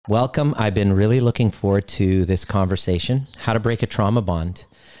Welcome. I've been really looking forward to this conversation, how to break a trauma bond.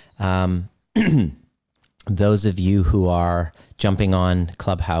 Those of you who are jumping on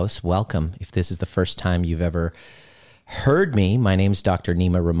Clubhouse, welcome. If this is the first time you've ever heard me, my name is Dr.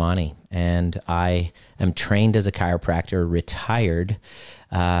 Nima Rahmani, and I am trained as a chiropractor, retired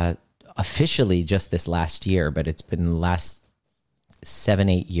officially just this last year, but it's been the last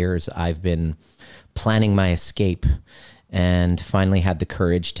 7-8 years I've been planning my escape and finally had the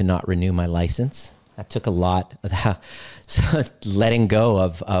courage to not renew my license. That took a lot of that. So letting go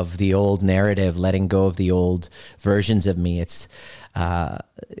of the old narrative, letting go of the old versions of me.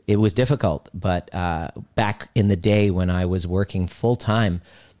 It was difficult, but back in the day when I was working full time,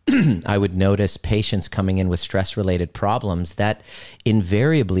 I would notice patients coming in with stress-related problems that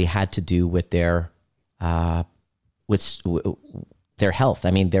invariably had to do with their health.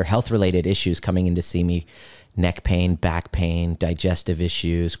 I mean, their health-related issues coming in to see me. Neck pain, back pain, digestive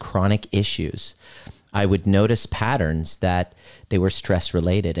issues, chronic issues. I would notice patterns that they were stress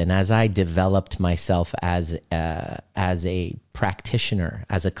related. And as I developed myself as a practitioner,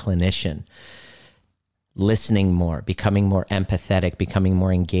 as a clinician, listening more, becoming more empathetic, becoming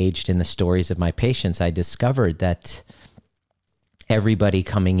more engaged in the stories of my patients, I discovered that everybody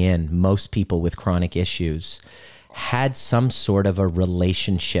coming in, most people with chronic issues, had some sort of a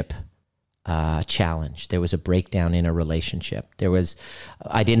relationship challenge. There was a breakdown in a relationship.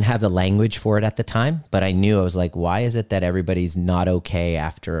 I didn't have the language for it at the time, but I knew, I was like, why is it that everybody's not okay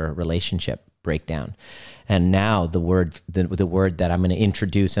after a relationship breakdown? And now the word that I'm going to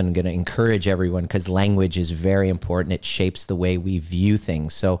introduce and I'm going to encourage everyone, because language is very important. It shapes the way we view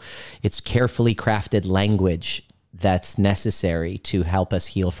things. So it's carefully crafted language that's necessary to help us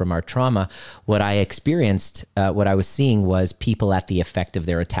heal from our trauma. What I experienced, what I was seeing was people at the effect of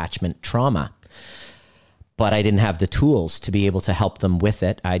their attachment trauma, but I didn't have the tools to be able to help them with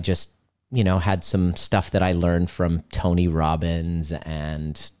it. I just, had some stuff that I learned from Tony Robbins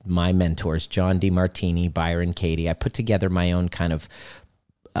and my mentors, John Demartini, Byron Katie. I put together my own kind of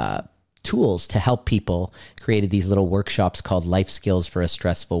tools to help people. Created these little workshops called Life Skills for a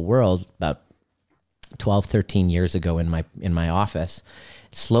Stressful World about 12, 13 years ago in my office,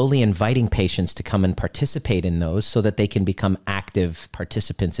 slowly inviting patients to come and participate in those so that they can become active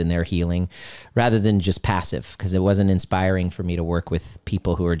participants in their healing rather than just passive, because it wasn't inspiring for me to work with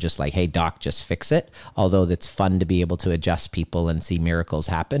people who are just like, hey, doc, just fix it. Although it's fun to be able to adjust people and see miracles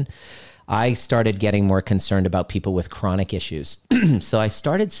happen. I started getting more concerned about people with chronic issues. So I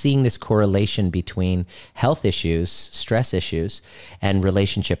started seeing this correlation between health issues, stress issues, and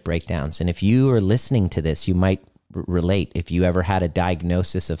relationship breakdowns. And if you are listening to this, you might relate. If you ever had a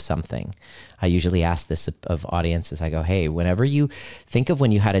diagnosis of something, I usually ask this of audiences. I go, hey, whenever you think of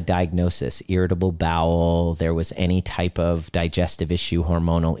when you had a diagnosis, irritable bowel, there was any type of digestive issue,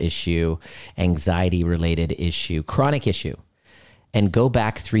 hormonal issue, anxiety-related issue, chronic issue, and go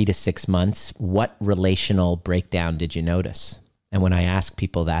back 3 to 6 months, what relational breakdown did you notice? And when I ask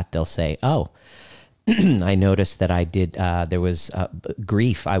people that, they'll say, oh, I noticed that I did, there was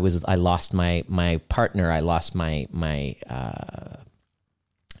grief. I lost my partner. I lost a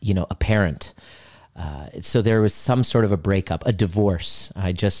parent. So there was some sort of a breakup, a divorce.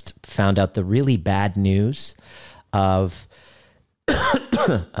 I just found out the really bad news of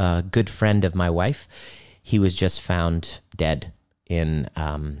a good friend of my wife. He was just found dead in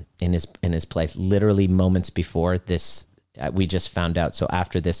his place, literally moments before this. We just found out. So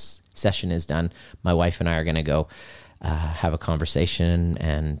after this session is done, my wife and I are going to go have a conversation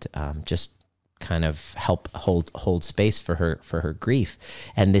and just kind of help hold space for her grief.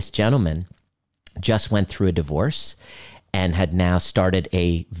 And this gentleman just went through a divorce and had now started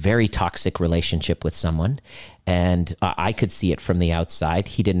a very toxic relationship with someone. And I could see it from the outside.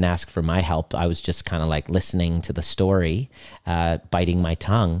 He didn't ask for my help. I was just kind of like listening to the story, biting my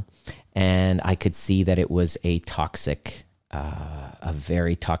tongue. And I could see that it was a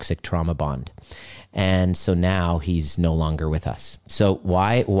very toxic trauma bond. And so now he's no longer with us. So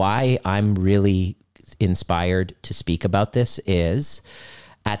why I'm really inspired to speak about this is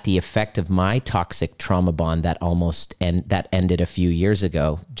at the effect of my toxic trauma bond that ended a few years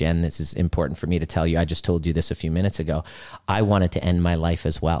ago. Jen, this is important for me to tell you. I just told you this a few minutes ago. I wanted to end my life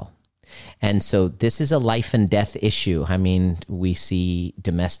as well. And so this is a life and death issue. I mean, we see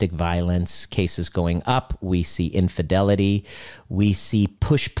domestic violence cases going up. We see infidelity. We see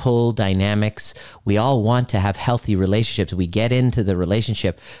push-pull dynamics. We all want to have healthy relationships. We get into the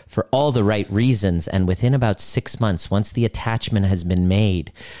relationship for all the right reasons. And within about 6 months, once the attachment has been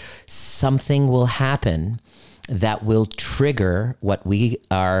made, something will happen that will trigger what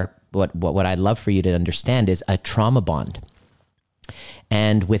I'd love for you to understand is a trauma bond.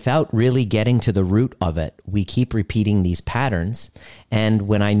 And without really getting to the root of it, we keep repeating these patterns. And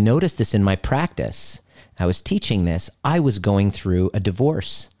when I noticed this in my practice, I was teaching this, I was going through a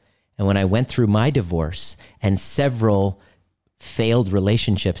divorce. And when I went through my divorce and several failed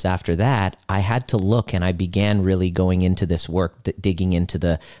relationships after that, I had to look, and I began really going into this work, digging into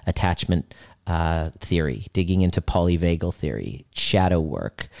the attachment theory, digging into polyvagal theory, shadow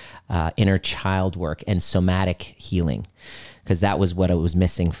work, inner child work, and somatic healing, because that was what it was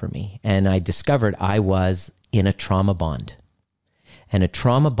missing for me. And I discovered I was in a trauma bond. And a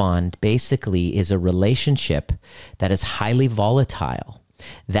trauma bond basically is a relationship that is highly volatile,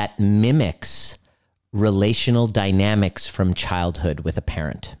 that mimics relational dynamics from childhood with a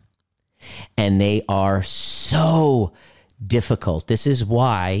parent. And they are so difficult. This is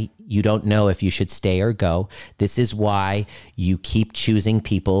why you don't know if you should stay or go. This is why you keep choosing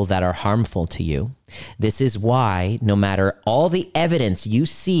people that are harmful to you. This is why no matter all the evidence you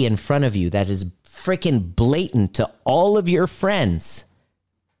see in front of you that is freaking blatant to all of your friends,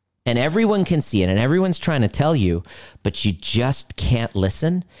 and everyone can see it and everyone's trying to tell you, but you just can't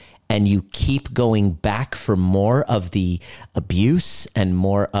listen. And you keep going back for more of the abuse and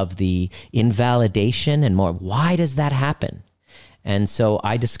more of the invalidation and more. Why does that happen? And so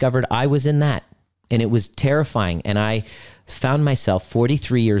I discovered I was in that, and it was terrifying. And I found myself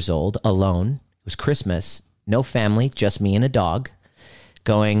 43 years old, alone. It was Christmas, no family, just me and a dog,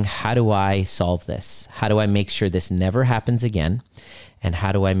 going, how do I solve this? How do I make sure this never happens again? And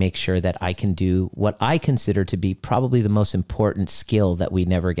how do I make sure that I can do what I consider to be probably the most important skill that we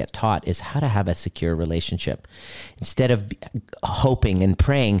never get taught, is how to have a secure relationship. Instead of hoping and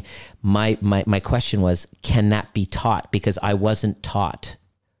praying, my question was, can that be taught? Because I wasn't taught.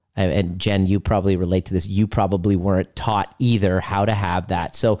 And Jen, you probably relate to this. You probably weren't taught either how to have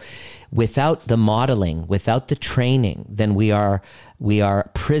that. So without the modeling, without the training, then we are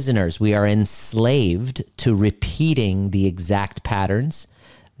prisoners. We are enslaved to repeating the exact patterns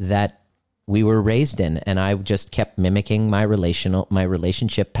that we were raised in. And I just kept mimicking my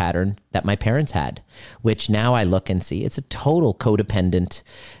relationship pattern that my parents had, which now I look and see it's a total codependent,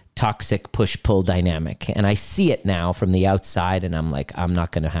 toxic push-pull dynamic. And I see it now from the outside, and I'm like, I'm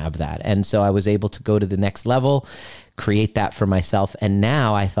not going to have that. And so I was able to go to the next level, create that for myself. And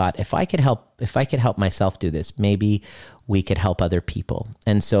now I thought, if I could help myself do this, maybe we could help other people.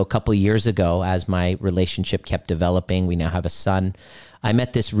 And so a couple of years ago, as my relationship kept developing, we now have a son, I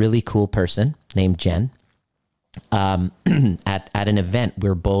met this really cool person named Jen. At an event.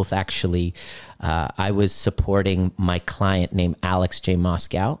 We're both actually, I was supporting my client named Alex J.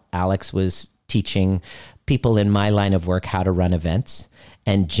 Moscow. Alex was teaching people in my line of work how to run events.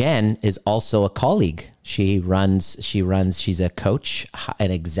 And Jen is also a colleague. She's a coach,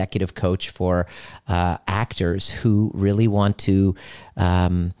 an executive coach for actors who really want to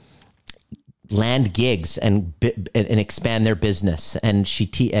land gigs and expand their business. And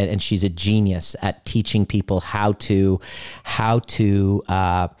she's a genius at teaching people how to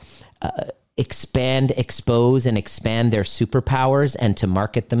expand, expose, and expand their superpowers and to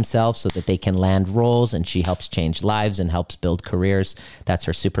market themselves so that they can land roles. And she helps change lives and helps build careers. That's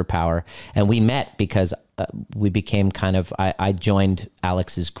her superpower. And we met because we became I joined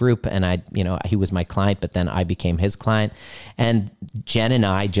Alex's group, and he was my client, but then I became his client. And Jen and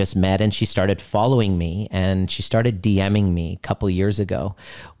I just met, and she started following me, and she started DMing me a couple years ago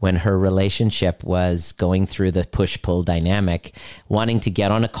when her relationship was going through the push-pull dynamic, wanting to get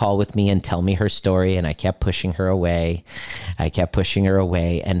on a call with me and tell me her story. And I kept pushing her away.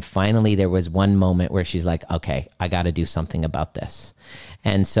 And finally there was one moment where she's like, okay, I got to do something about this.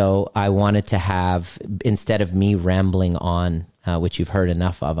 And so I wanted to have, instead of me rambling on, which you've heard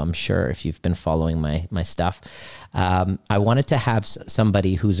enough of, I'm sure, if you've been following my stuff, I wanted to have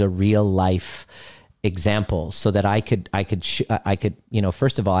somebody who's a real life example so that I could,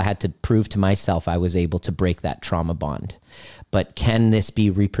 first of all, I had to prove to myself I was able to break that trauma bond. But can this be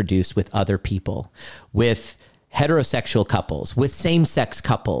reproduced with other people, with heterosexual couples, with same-sex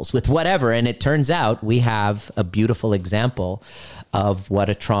couples, with whatever? And it turns out we have a beautiful example of what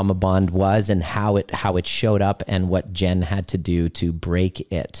a trauma bond was and how it showed up and what Jen had to do to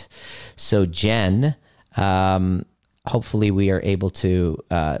break it. So Jen, hopefully we are able to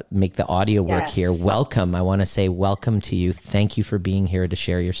make the audio work here. Welcome. I want to say welcome to you. Thank you for being here to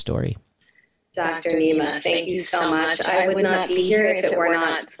share your story. Dr. Nima, thank you so much. I would not be here if it were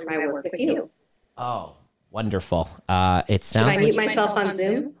not for my work with you. Oh, wonderful. It sounds. Should I mute myself on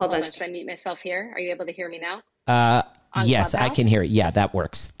Zoom? Hold on. Should I mute myself here? Are you able to hear me now? Yes, Clubhouse? I can hear it. Yeah, that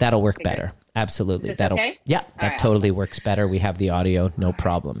works. That'll work better. Good. Absolutely. Is this okay? Yeah, that totally works better. We have the audio, no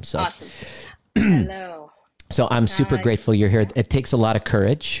problem. So awesome. Hello. So I'm super grateful you're here. It takes a lot of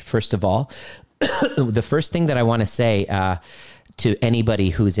courage, first of all. The first thing that I want to say to anybody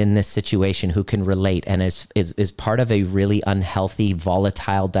who's in this situation who can relate and is part of a really unhealthy,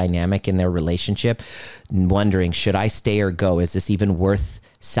 volatile dynamic in their relationship, wondering, should I stay or go? Is this even worth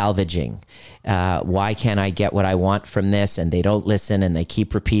salvaging? Why can't I get what I want from this? And they don't listen, and they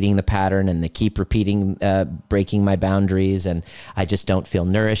keep repeating the pattern, and they keep repeating, breaking my boundaries, and I just don't feel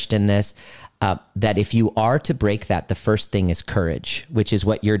nourished in this. That if you are to break that, the first thing is courage, which is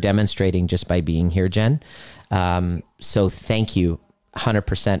what you're demonstrating just by being here, Jen. So thank you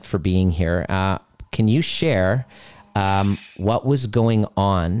 100% for being here. Can you share what was going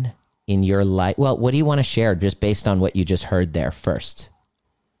on in your life? Well, what do you want to share just based on what you just heard there first?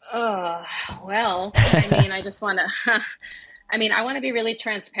 Well, I mean, I just want to, I want to be really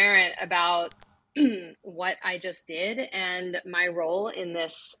transparent about what I just did and my role in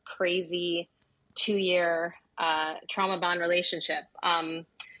this crazy 2-year trauma bond relationship.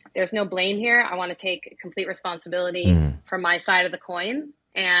 There's no blame here. I want to take complete responsibility for my side of the coin.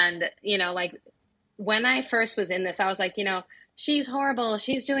 And, when I first was in this, I was like, she's horrible.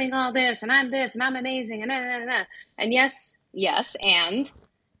 She's doing all this and I'm amazing. And yes.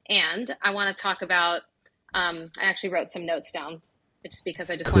 And I want to talk about, I actually wrote some notes down just because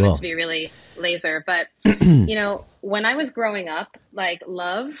I just wanted to be really laser. But, when I was growing up,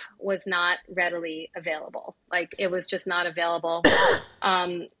 love was not readily available. It was just not available.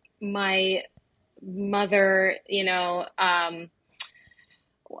 My mother,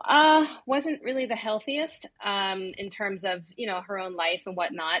 wasn't really the healthiest in terms of, her own life and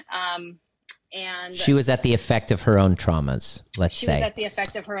whatnot. And she was at the effect of her own traumas, let's say. She was at the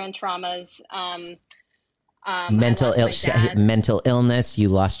effect of her own traumas. Mental illness. You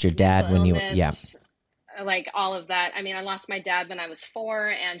lost your dad when illness, all of that. I mean, I lost my dad when I was 4,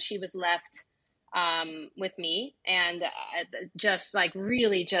 and she was left with me, and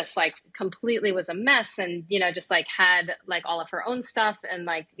completely was a mess, and had all of her own stuff, and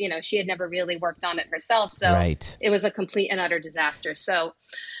she had never really worked on it herself, so It was a complete and utter disaster. So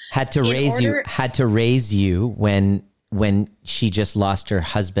had to raise you when she just lost her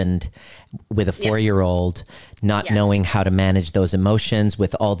husband with a 4-year-old, not knowing how to manage those emotions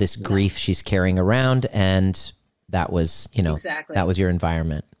with all this grief she's carrying around. And that was, that was your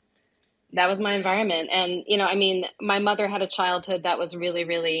environment. That was my environment. And, my mother had a childhood that was really,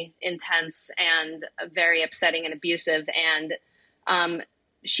 really intense and very upsetting and abusive. And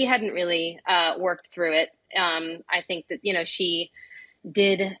she hadn't really worked through it. I think that, she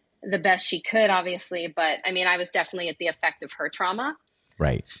did the best she could, obviously, but I was definitely at the effect of her trauma.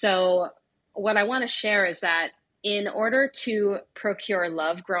 Right. So what I want to share is that in order to procure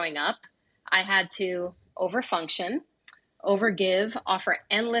love growing up, I had to overfunction, overgive, offer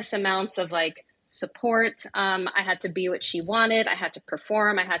endless amounts of support. I had to be what she wanted. I had to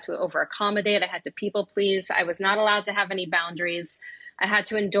perform. I had to over accommodate. I had to people please. I was not allowed to have any boundaries. I had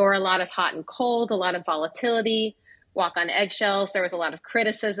to endure a lot of hot and cold, a lot of volatility, walk on eggshells. There was a lot of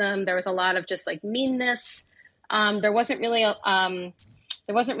criticism. There was a lot of just meanness. There wasn't really a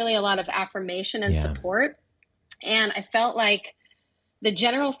lot of affirmation and support. And I felt like the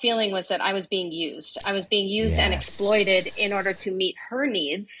general feeling was that I was being used. I was being used and exploited in order to meet her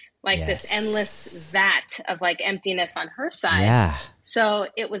needs, this endless vat of emptiness on her side. Yeah. So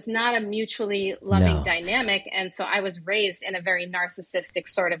it was not a mutually loving dynamic. And so I was raised in a very narcissistic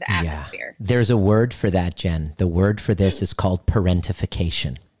sort of atmosphere. Yeah. There's a word for that, Jen. The word for this is called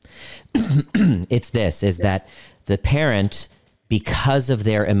parentification. It's that the parent, because of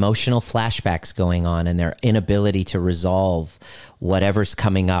their emotional flashbacks going on and their inability to resolve whatever's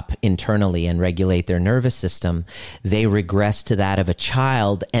coming up internally and regulate their nervous system, they regress to that of a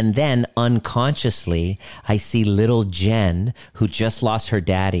child. And then unconsciously, I see little Jen, who just lost her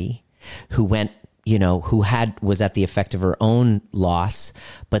daddy, who went, was at the effect of her own loss,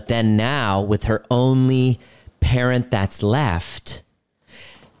 but then now with her only parent that's left,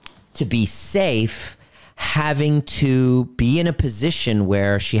 to be safe, having to be in a position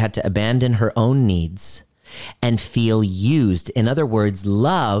where she had to abandon her own needs and feel used. In other words,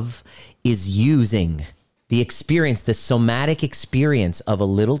 love is using. The experience, the somatic experience of a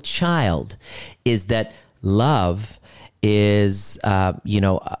little child is that love is,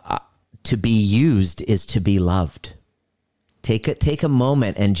 to be used is to be loved. Take a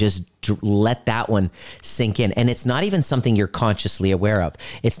moment and just let that one sink in. And it's not even something you're consciously aware of.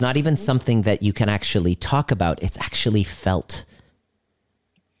 It's not even something that you can actually talk about. It's actually felt.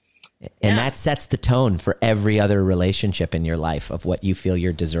 And that sets the tone for every other relationship in your life of what you feel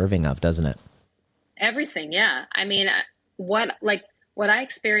you're deserving of, doesn't it? Everything, yeah. What I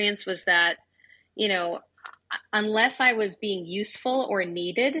experienced was that, unless I was being useful or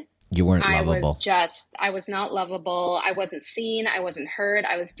needed, You weren't lovable. I was not lovable. I wasn't seen. I wasn't heard.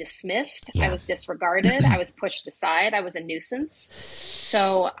 I was dismissed. Yeah. I was disregarded. I was pushed aside. I was a nuisance.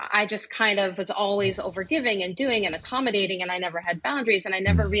 So I just kind of was always overgiving and doing and accommodating, and I never had boundaries, and I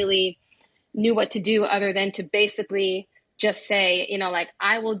never really knew what to do other than to basically just say, you know, like,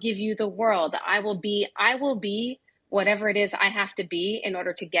 I will give you the world. I will be whatever it is I have to be in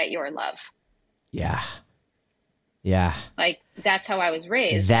order to get your love. Yeah. Yeah. Like, that's how I was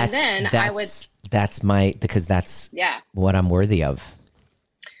raised. And then because that's what I'm worthy of.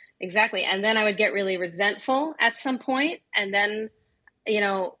 Exactly. And then I would get really resentful at some point. And then, you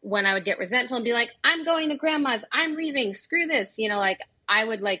know, when I would get resentful and be like, I'm going to grandma's, I'm leaving, screw this, you know, like, I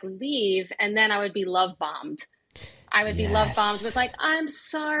would like leave, and then I would be love bombed. I would be love bombed with like, I'm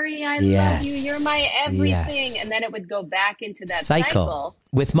sorry, I love you, you're my everything. And then it would go back into that cycle.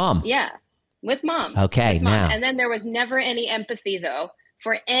 With mom. Yeah. With mom. Okay, with mom. now. And then there was never any empathy, though,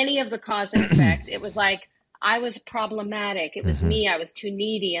 for any of the cause and effect. It was like, I was problematic. It was me. I was too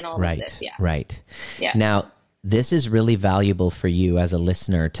needy and all of this. Yeah. Right. Yeah. Now, this is really valuable for you as a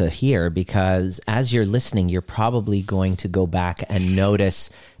listener to hear, because as you're listening, you're probably going to go back and notice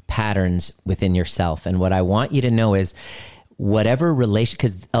patterns within yourself. And what I want you to know is whatever relation,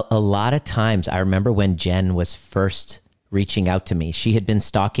 because a lot of times I remember when Jen was first reaching out to me. She had been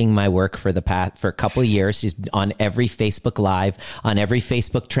stalking my work for a couple of years. She's on every Facebook Live, on every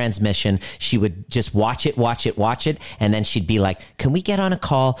Facebook transmission. She would just watch it. And then she'd be like, can we get on a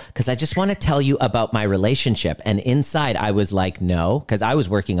call? Because I just want to tell you about my relationship. And inside I was like, no, because I was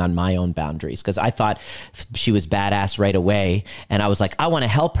working on my own boundaries, because I thought she was badass right away. And I was like, I want to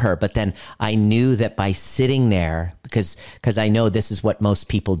help her. But then I knew that by sitting there, because I know this is what most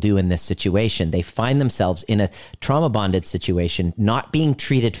people do in this situation. They find themselves in a trauma bonded situation, not being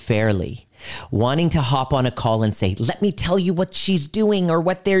treated fairly, wanting to hop on a call and say, let me tell you what she's doing or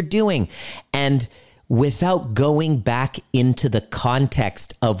what they're doing. And without going back into the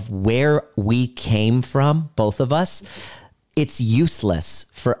context of where we came from, both of us, it's useless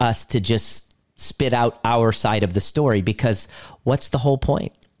for us to just spit out our side of the story, because what's the whole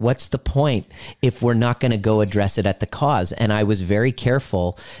point? What's the point if we're not going to go address it at the cause? And I was very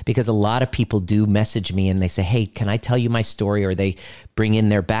careful, because a lot of people do message me and they say, hey, can I tell you my story? Or they bring in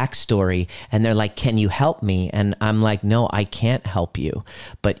their backstory and they're like, can you help me? And I'm like, no, I can't help you,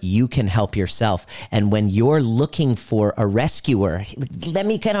 but you can help yourself. And when you're looking for a rescuer, let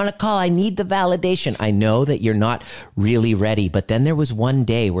me get on a call. I need the validation. I know that you're not really ready. But then there was one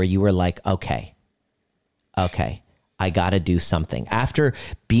day where you were like, okay, I got to do something. After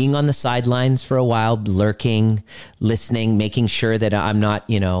being on the sidelines for a while, lurking, listening, making sure that I'm not,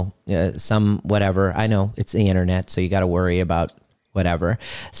 some whatever. I know it's the internet, so you got to worry about whatever.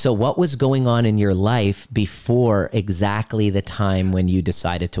 So what was going on in your life before exactly the time when you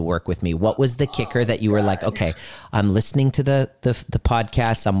decided to work with me? What was the kicker that you were like, okay, I'm listening to the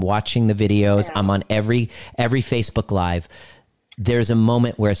podcast, I'm watching the videos, I'm on every Facebook Live. There's a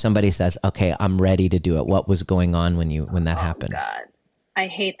moment where somebody says, okay, I'm ready to do it. What was going on when that happened? God, I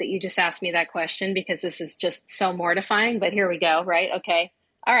hate that you just asked me that question, because this is just so mortifying, but here we go. Right. Okay.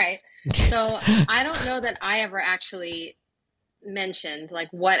 All right. So I don't know that I ever actually mentioned like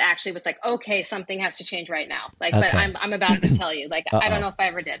what actually was like, okay, something has to change right now. Like, okay. But I'm about to tell you, like, I don't know if I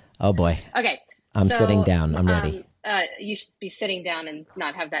ever did. Oh boy. Okay. I'm sitting down. I'm ready. You should be sitting down and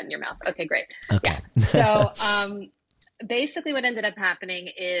not have that in your mouth. Okay, great. Okay. Yeah. So, basically what ended up happening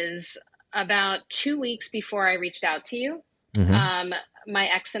is about 2 weeks before I reached out to you, my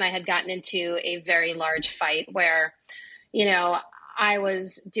ex and I had gotten into a very large fight where, I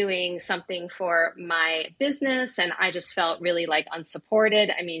was doing something for my business and I just felt really like unsupported.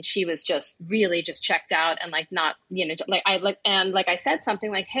 I mean, she was just really just checked out and like not, like I said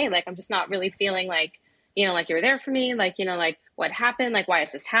something like, hey, like, I'm just not really feeling like, like you were there for me, like, like what happened? Like, why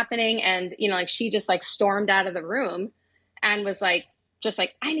is this happening? And, like she just like stormed out of the room and was like, just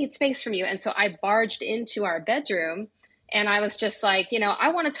like, I need space from you. And so I barged into our bedroom and I was just like,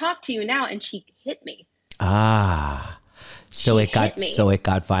 I want to talk to you now. And she hit me. So it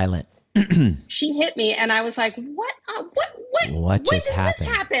got violent. She hit me and I was like, what just does happened? This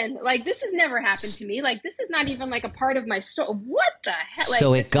happen? Like, this has never happened to me. Like, this is not even like a part of my story. What the heck? Like,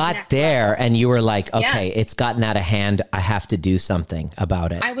 so it got there and you were like, okay, yes. It's gotten out of hand. I have to do something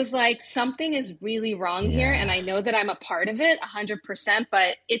about it. I was like, something is really wrong here. And I know that I'm a part of it 100%,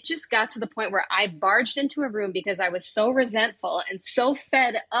 but it just got to the point where I barged into a room because I was so resentful and so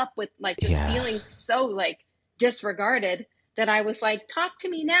fed up with like just feeling so like disregarded that I was like, talk to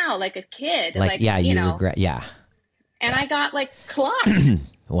me now, like a kid. Like you regret. Yeah. And I got like clocked.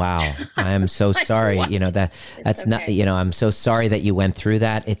 Wow. I am so sorry. What? You know, that's not, okay. you know, I'm so sorry that you went through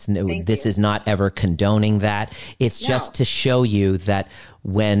that. This you. is not ever condoning that. It's just No. to show you that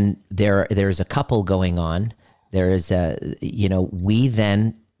when there's a couple going on, there is we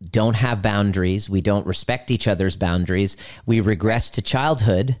then don't have boundaries. We don't respect each other's boundaries. We regress to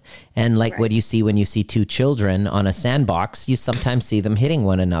childhood. And like what you see when you see two children on a sandbox, you sometimes see them hitting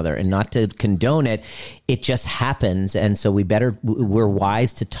one another. And not to condone it, it just happens. And so we're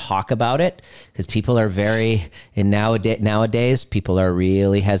wise to talk about it, because people are nowadays, people are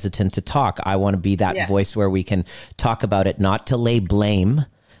really hesitant to talk. I want to be that voice where we can talk about it, not to lay blame,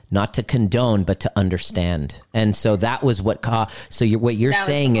 not to condone, but to understand. And so that was what what you're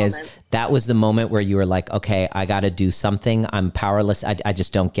saying is that was the moment where you were like, okay, I got to do something. I'm powerless. I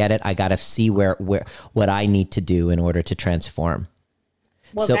just don't get it. I got to see what I need to do in order to transform.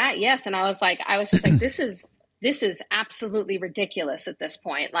 Well, yes. And I was just like, this is absolutely ridiculous at this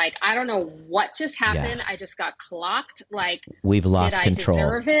point. Like, I don't know what just happened. Yeah. I just got clocked. Like, we've lost control. Did I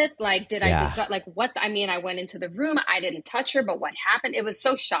deserve it? Like, did I deserve, like, what? I mean, I went into the room. I didn't touch her, but what happened? It was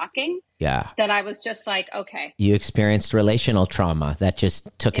so shocking. Yeah. That I was just like, okay. You experienced relational trauma that just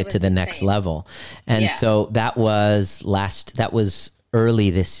took it to the next level. And so that was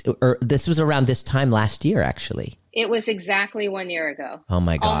early this was around this time last year, actually. It was exactly 1 year ago. Oh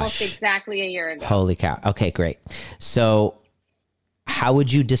my gosh. Almost exactly a year ago. Holy cow. Okay, great. So how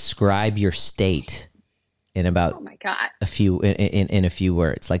would you describe your state in about oh my God. a few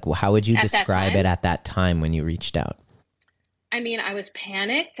words? Like, how would you describe it at that time when you reached out? I mean, I was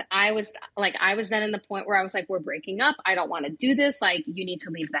panicked. I was then in the point where I was like, we're breaking up. I don't want to do this. Like, you need to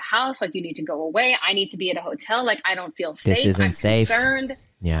leave the house. Like, you need to go away. I need to be at a hotel. Like, I don't feel safe. This isn't I'm safe. Concerned.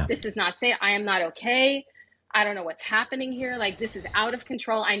 Yeah. This is not safe. I am not okay. I don't know what's happening here. Like, this is out of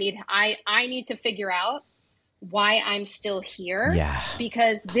control. I need to figure out why I'm still here. Yeah.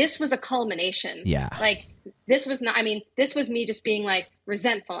 Because this was a culmination. Yeah. Like, this was me just being like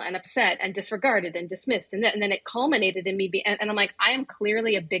resentful and upset and disregarded and dismissed. And then it culminated in me. And I'm like, I am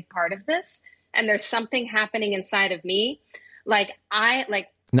clearly a big part of this. And there's something happening inside of me.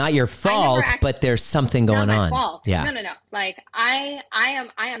 Not your fault, but there's something going on. Not my fault. Yeah. No. Like, I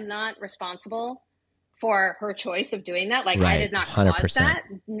am not responsible for her choice of doing that. Like, right. I did not 100%. cause that.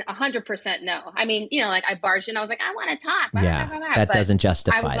 100% no. I mean, like, I barged in. I was like, I want to talk. Yeah, that doesn't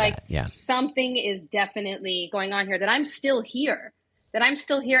justify I was like, that. Yeah. something is definitely going on here, that I'm still here,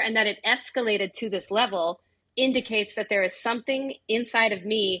 and that it escalated to this level indicates that there is something inside of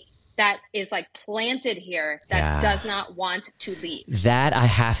me that is like planted here that does not want to leave. That, I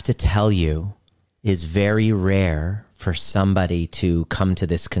have to tell you, is very rare for somebody to come to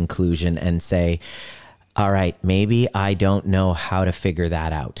this conclusion and say, all right, maybe I don't know how to figure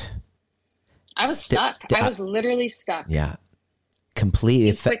that out. I was stuck. I was literally stuck. Yeah.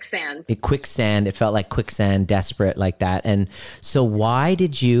 Completely. Quicksand. Quicksand. It felt like quicksand, desperate like that. And so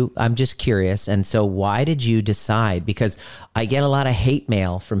I'm just curious. And so why did you decide? Because I get a lot of hate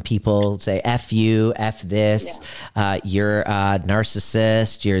mail from people say, F you, F this, you're a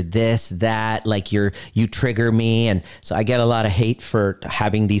narcissist, you're this, that, like you trigger me. And so I get a lot of hate for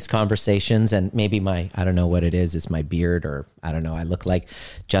having these conversations. And maybe I don't know what it is. It's my beard, or I don't know. I look like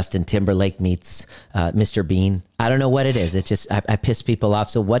Justin Timberlake meets Mr. Bean. I don't know what it is. It's just, I piss people off.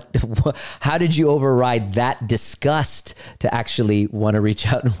 So how did you override that disgust to actually want to reach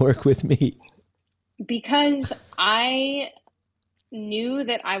out and work with me? Because I knew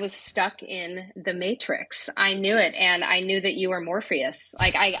that I was stuck in the Matrix. I knew it. And I knew that you were Morpheus.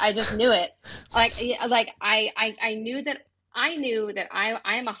 Like, I just knew it. I knew that I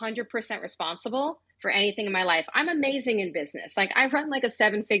am 100% responsible for anything in my life. I'm amazing in business. Like, I run like a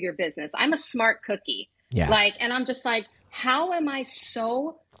 7-figure business. I'm a smart cookie. Yeah. Like, and I'm just like, how am I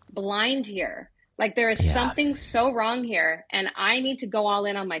so blind here? Like, there is something so wrong here, and I need to go all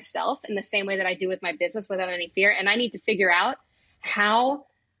in on myself in the same way that I do with my business without any fear. And I need to figure out how,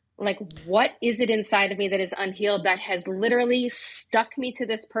 like, what is it inside of me that is unhealed that has literally stuck me to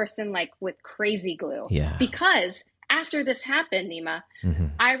this person, like, with crazy glue. Yeah. Because after this happened, Nima,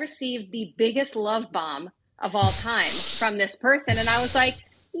 I received the biggest love bomb of all time from this person. And I was like,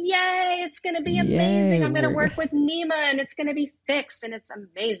 yay, it's going to be amazing. I'm going to work with Nima and it's going to be fixed and it's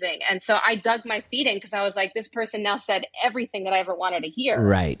amazing. And so I dug my feet in because I was like, this person now said everything that I ever wanted to hear.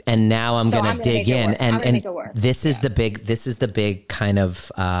 Right. And now I'm going to dig in. And this is the big kind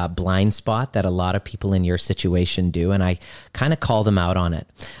of blind spot that a lot of people in your situation do. And I kind of call them out on it.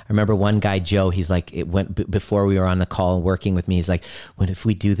 I remember one guy, Joe, he's like, before we were on the call working with me, he's like, if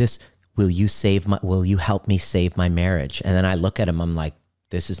we do this, will you help me save my marriage? And then I look at him, I'm like,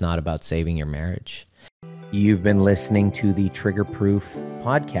 this is not about saving your marriage. You've been listening to the Trigger Proof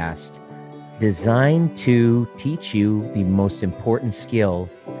podcast designed to teach you the most important skill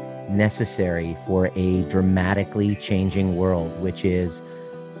necessary for a dramatically changing world, which is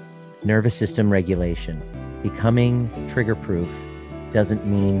nervous system regulation. Becoming trigger proof doesn't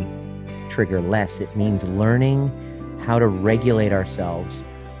mean trigger less. It means learning how to regulate ourselves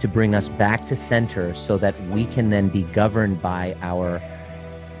to bring us back to center so that we can then be governed by our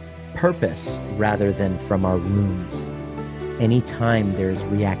purpose rather than from our wounds. Anytime there's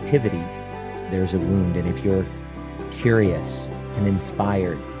reactivity, there's a wound. And if you're curious and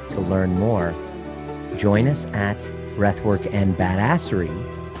inspired to learn more, join us at Breathwork and Badassery,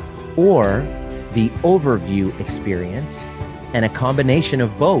 or the overview experience, and a combination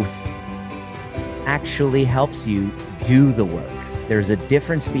of both actually helps you do the work. There's a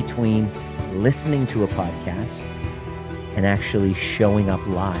difference between listening to a podcast and actually showing up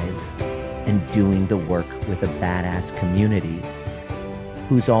live and doing the work with a badass community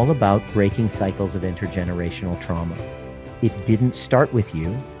who's all about breaking cycles of intergenerational trauma. It didn't start with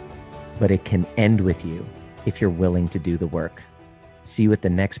you, but it can end with you if you're willing to do the work. See you at the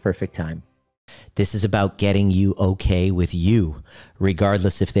next perfect time. This is about getting you okay with you,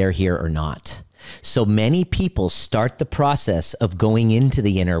 regardless if they're here or not. So many people start the process of going into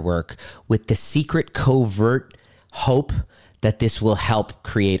the inner work with the secret, covert hope that this will help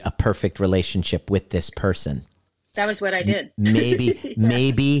create a perfect relationship with this person. That was what I did.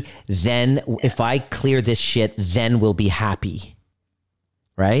 Maybe then if I clear this shit, then we'll be happy.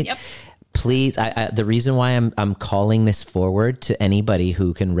 Right? Yep. Please, the reason why I'm calling this forward to anybody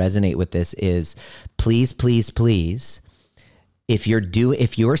who can resonate with this is please, please, please, if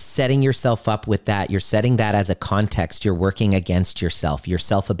you're setting yourself up with that, you're setting that as a context, you're working against yourself, you're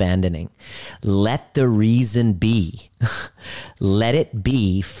self-abandoning. Let the reason be. Let it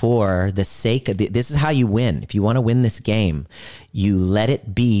be for the sake of, this is how you win. If you want to win this game, you let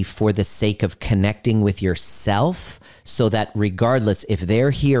it be for the sake of connecting with yourself so that regardless if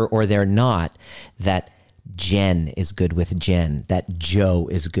they're here or they're not, that Jen is good with Jen, that Joe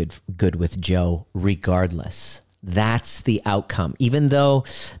is good with Joe, regardless. That's the outcome. Even though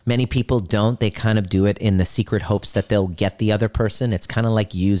many people don't, they kind of do it in the secret hopes that they'll get the other person. It's kind of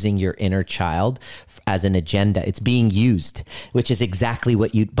like using your inner child as an agenda. It's being used, which is exactly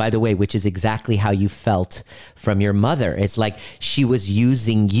what you, by the way, which is exactly how you felt from your mother. It's like she was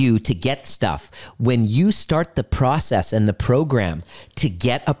using you to get stuff. When you start the process and the program to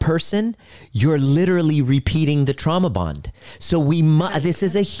get a person, you're literally repeating the trauma bond. So this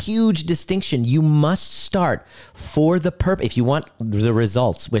is a huge distinction. You must start for the purpose. If you want the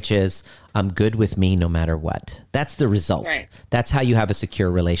results, which is I'm good with me no matter what. That's the result. Right. That's how you have a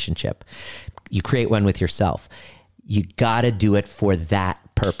secure relationship. You create one with yourself. You got to do it for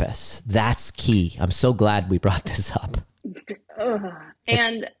that purpose. That's key. I'm so glad we brought this up.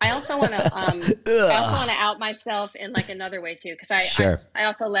 And I also want to out myself in like another way too, because I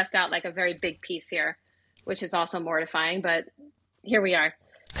also left out like a very big piece here, which is also mortifying, but here we are.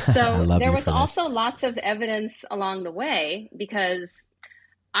 So there was also lots of evidence along the way, because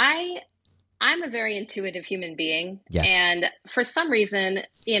I'm a very intuitive human being. Yes. And for some reason,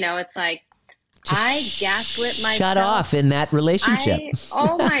 it's like, I gaslit myself. Shut off in that relationship.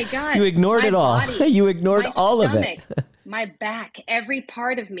 Oh my God. You ignored it all. You ignored all of it. My back, every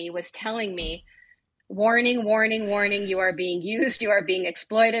part of me was telling me, warning, warning, warning, you are being used, you are being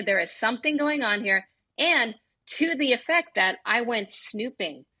exploited, there is something going on here. And to the effect that I went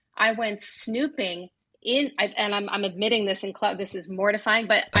snooping. I'm admitting this in club. This is mortifying,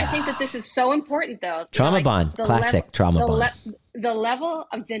 but I think that this is so important though. Trauma bond, classic trauma bond. The level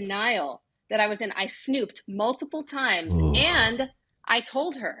of denial that I was in, I snooped multiple times. Ooh. And I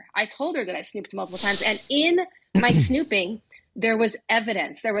told her that I snooped multiple times. And in my snooping, there was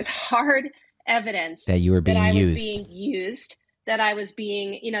evidence. There was hard evidence that you were being used. I was being used. That I was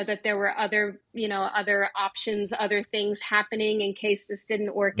being, that there were other options, other things happening in case this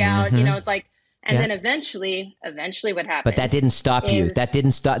didn't work out, it's like, and then eventually what happened. But that didn't stop you. That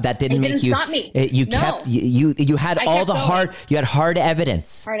didn't make you. Stop me. You had all the hard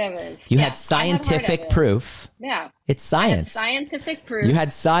evidence. Hard evidence. You had scientific proof. Yeah. It's science. Scientific proof. You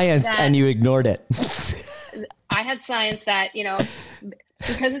had science and you ignored it. I had science that,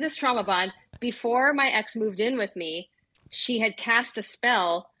 because of this trauma bond, before my ex moved in with me, she had cast a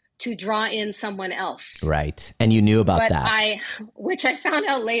spell to draw in someone else. Right. And you knew about that. Which I found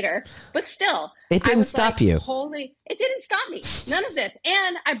out later, but still. It didn't stop you. It didn't stop me. None of this.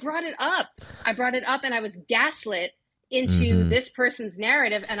 And I brought it up and I was gaslit into this person's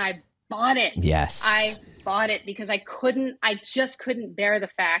narrative and I bought it. Yes. I bought it because I just couldn't bear the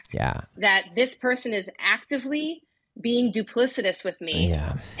fact that this person is actively being duplicitous with me.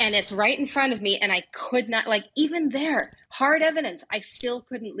 Yeah. And it's right in front of me. And I could not, like, even there, hard evidence, I still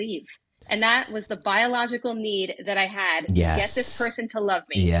couldn't leave. And that was the biological need that I had to get this person to love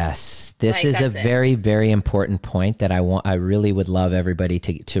me. Yes. This is a very, very important point that I really would love everybody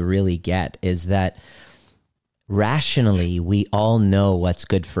to really get, is that rationally, we all know what's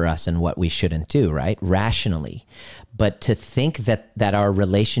good for us and what we shouldn't do, right? Rationally. But to think that our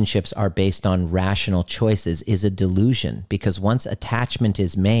relationships are based on rational choices is a delusion, because once attachment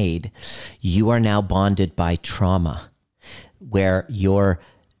is made, you are now bonded by trauma, where your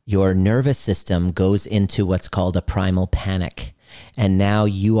nervous system goes into what's called a primal panic. And now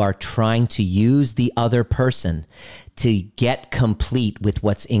you are trying to use the other person to get complete with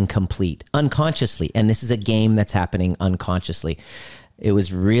what's incomplete unconsciously. And this is a game that's happening unconsciously. It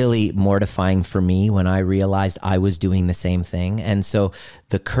was really mortifying for me when I realized I was doing the same thing. And so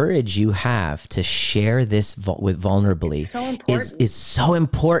the courage you have to share this vulnerably is so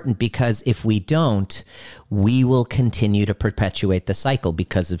important, because if we don't, we will continue to perpetuate the cycle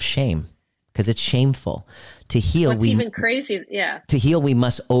because of shame, because it's shameful. To heal, even crazy, yeah. To heal, we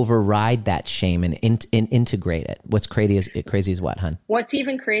must override that shame and integrate it. What's crazy is what, hun? What's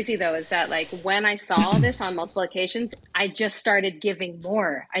even crazy though is that, like, when I saw this on multiple occasions, I just started giving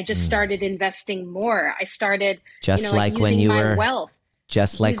more. I just started investing more. I started like when you were wealth,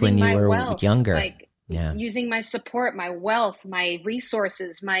 just like when you were younger, like using my support, my wealth, my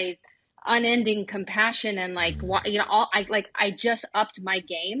resources, my unending compassion, and I just upped my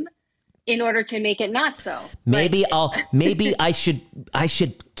game in order to make it not so. Maybe I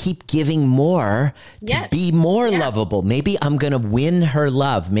should keep giving more to be more lovable. Maybe I'm going to win her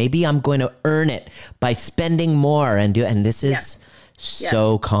love. Maybe I'm going to earn it by spending more and this is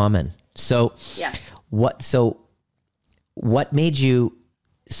so common. So what made you,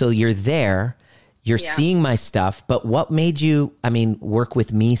 so you're there, you're seeing my stuff, but what made you, work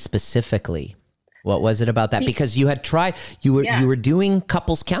with me specifically? What was it about that? Because you had tried, you were doing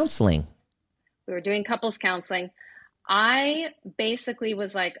couples counseling. We were doing couples counseling. I basically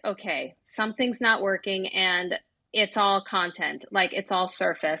was like, okay, something's not working, and it's all content, like it's all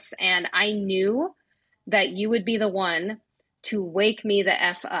surface. And I knew that you would be the one to wake me the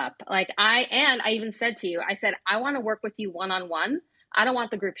F up. I even said to you, I said, I want to work with you one-on-one. I don't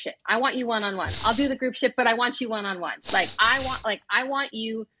want the group shit. I want you one-on-one. I'll do the group shit, but I want you one-on-one. I want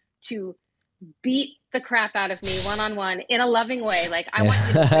you to beat the crap out of me one-on-one in a loving way. Like, I want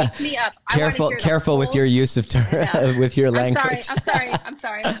you to wake me up. Careful with your use of with your language. I'm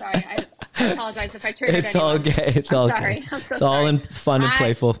sorry. I apologize if I triggered It's all gay. It's all sorry. gay. I'm so it's sorry. all in fun and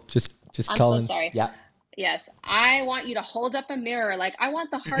playful. Just call him. So sorry. Yeah. Yes. I want you to hold up a mirror. Like, I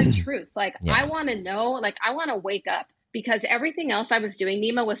want the hard truth. Like, I want to know, like, I want to wake up, because everything else I was doing,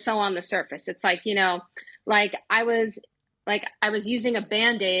 Nima, was so on the surface. It's like, I was using a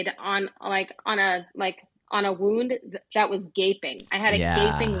Band-Aid on a wound that was gaping. I had a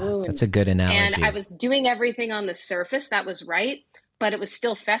gaping wound. That's a good analogy. And I was doing everything on the surface that was right, but it was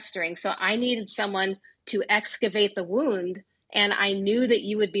still festering. So I needed someone to excavate the wound, and I knew that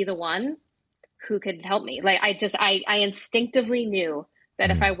you would be the one who could help me. Like, I instinctively knew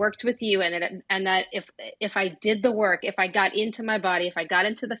that if I worked with you and that if I did the work, if I got into my body, if I got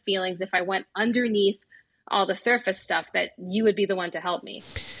into the feelings, if I went underneath all the surface stuff, that you would be the one to help me.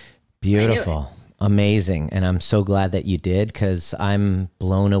 Beautiful. Amazing. And I'm so glad that you did, because I'm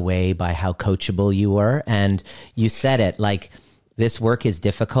blown away by how coachable you were. And you said it, like, this work is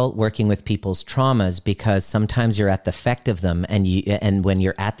difficult, working with people's traumas, because sometimes you're at the effect of them, and when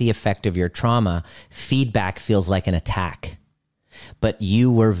you're at the effect of your trauma, feedback feels like an attack. But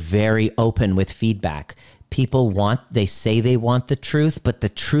you were very open with feedback. People they say they want the truth, but the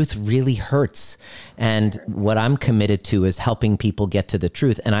truth really hurts. And what I'm committed to is helping people get to the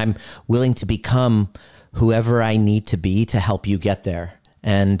truth. And I'm willing to become whoever I need to be to help you get there.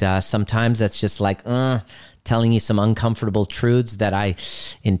 And sometimes that's just like, telling you some uncomfortable truths that I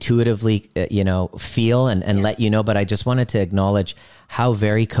intuitively, feel and let you know. But I just wanted to acknowledge how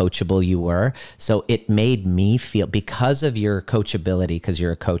very coachable you were. So it made me feel, because of your coachability, because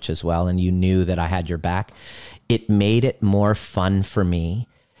you're a coach as well, and you knew that I had your back, it made it more fun for me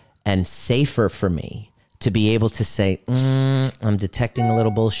and safer for me to be able to say, I'm detecting a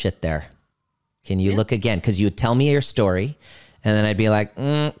little bullshit there. Can you look again? Because you would tell me your story, and then I'd be like,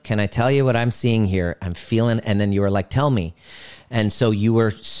 can I tell you what I'm seeing here? I'm feeling, and then you were like, tell me. And so you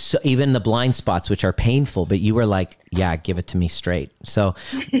were even the blind spots, which are painful, but you were like, yeah, give it to me straight. So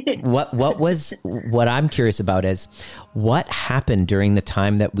what I'm curious about is what happened during the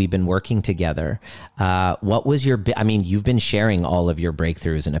time that we've been working together? What was you've been sharing all of your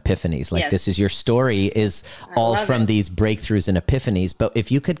breakthroughs and epiphanies. Like, this is your story is all from these breakthroughs and epiphanies. But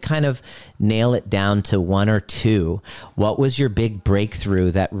if you could kind of nail it down to one or two, what was your big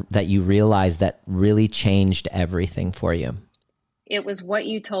breakthrough that you realized that really changed everything for you? It was what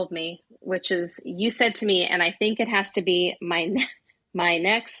you told me, which is you said to me, and I think it has to be my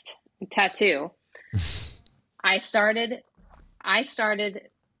next tattoo. I started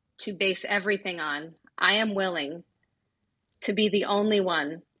to base everything on, I am willing to be the only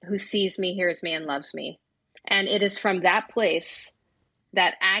one who sees me, hears me, and loves me. And it is from that place,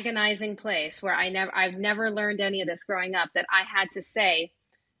 that agonizing place where I've never learned any of this growing up, that I had to say,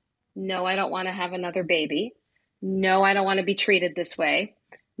 no, I don't want to have another baby. No, I don't want to be treated this way.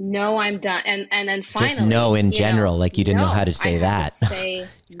 No, I'm done. And then finally, just no in general, like you didn't know how to say that.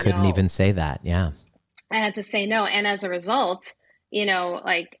 You couldn't even say that. Yeah. I had to say no. And as a result,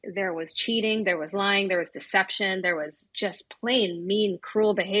 like there was cheating, there was lying, there was deception, there was just plain mean,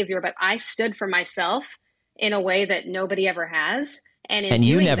 cruel behavior. But I stood for myself in a way that nobody ever has. And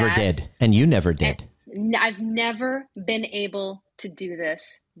you never did. And you never did. I've never been able to do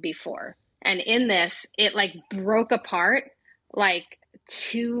this before. And in this, it like broke apart, like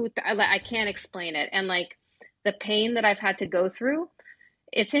I can't explain it. And like the pain that I've had to go through,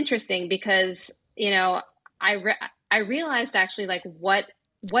 it's interesting because, I realized actually like what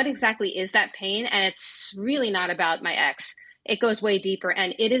exactly is that pain. And it's really not about my ex. It goes way deeper.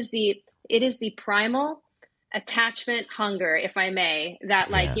 And it is the primal attachment hunger, if I may,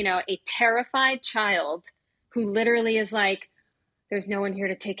 that like, a terrified child who literally is like, there's no one here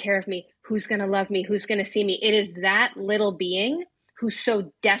to take care of me. Who's going to love me? Who's going to see me? It is that little being who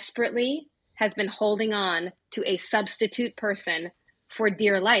so desperately has been holding on to a substitute person for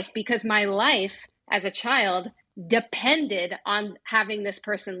dear life, because my life as a child depended on having this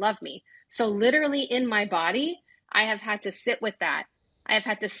person love me. So literally in my body, I have had to sit with that. I have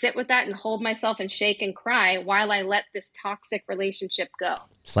had to sit with that and hold myself and shake and cry while I let this toxic relationship go.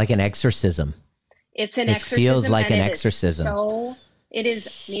 It's like an exorcism. It's an exorcism. It feels like an exorcism. It is,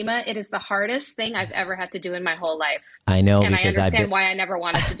 Nima, it is the hardest thing I've ever had to do in my whole life. I know. And I understand why I never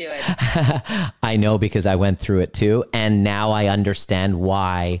wanted to do it. I know, because I went through it too. And now I understand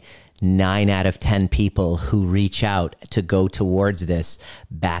why 9 out of 10 people who reach out to go towards this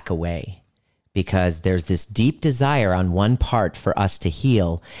back away. Because there's this deep desire on one part for us to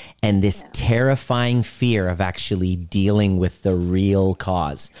heal, and this terrifying fear of actually dealing with the real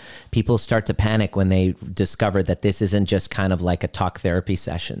cause. People start to panic when they discover that this isn't just kind of like a talk therapy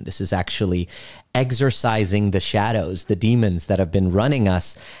session. This is actually exorcising the shadows, the demons that have been running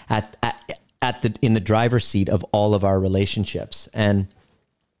us in the driver's seat of all of our relationships. And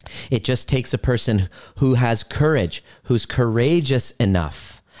it just takes a person who has courage, who's courageous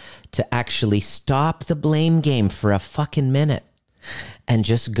enough to actually stop the blame game for a fucking minute and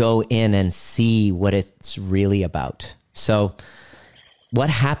just go in and see what it's really about. So what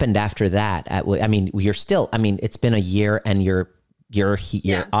happened after that? It's been a year, and you're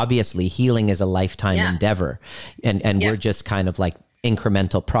obviously healing is a lifetime endeavor. And we're just kind of like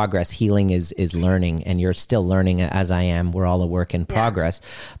incremental progress. Healing is learning, and you're still learning as I am. We're all a work in progress.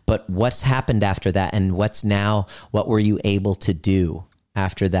 But what's happened after that, and what were you able to do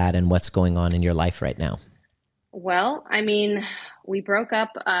after that, and what's going on in your life right now? Well, we broke up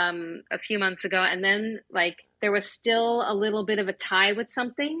a few months ago, and then like there was still a little bit of a tie with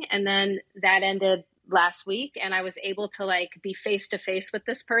something, and then that ended last week, and I was able to like be face to face with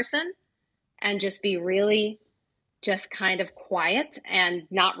this person and just be really just kind of quiet and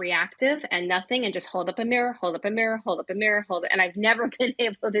not reactive and nothing, and just hold up a mirror, hold up a mirror, hold up a mirror, and I've never been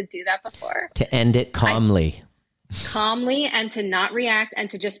able to do that before. To end it calmly. And to not react, and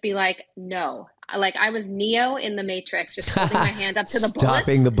to just be like, no. Like I was Neo in the Matrix, just holding my hand up to the bullets.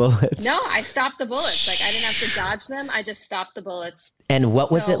 Stopping the bullets. No, I stopped the bullets. Like I didn't have to dodge them. I just stopped the bullets. And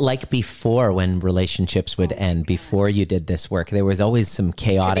what was it like before, when relationships would end, before you did this work? There was always some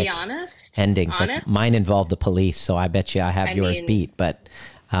chaotic endings. Like mine involved the police, so I bet you I have yours beat. But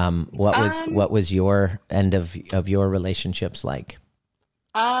what was your end of your relationships like?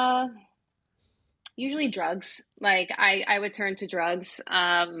 Usually drugs. Like I would turn to drugs,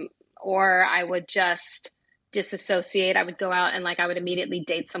 or I would just disassociate. I would go out and like I would immediately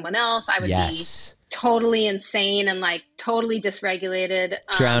date someone else. I would be totally insane and like totally dysregulated.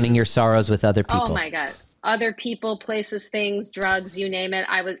 Drowning your sorrows with other people. Oh my God. other people, places, things, drugs, you name it.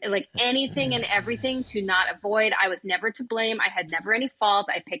 I was like anything and everything to not avoid. I was never to blame. I had never any fault.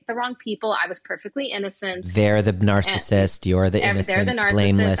 I picked the wrong people. I was perfectly innocent. They're the And narcissist. You're the they're the innocent, narcissist.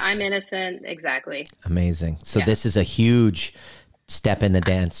 blameless. I'm innocent. Exactly. Amazing. So Yeah. this is a huge step in the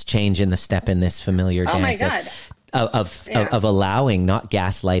dance, change in the step in this familiar Oh my dance God. of allowing, not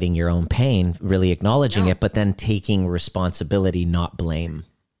gaslighting your own pain, really acknowledging No. it, but then taking responsibility, not blame.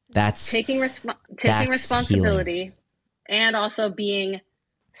 That's Taking responsibility and also being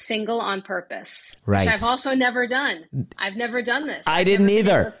single on purpose, right. which I've also never done. I've never done this. I I've didn't never been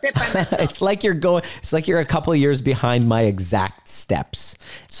able either. to sit by myself. It's like you're a couple of years behind my exact steps.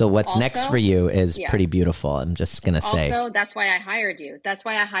 So what's next Also, for you is yeah. pretty beautiful. I'm just going to say. Also, that's why I hired you. That's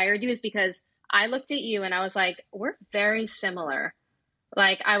why I hired you, is because I looked at you and I was like, we're very similar.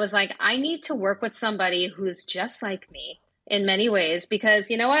 Like, I was like, I need to work with somebody who's just like me in many ways, because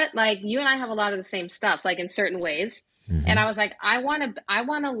you know what? Like, you and I have a lot of the same stuff, like in certain ways. Mhm. And I was like, I want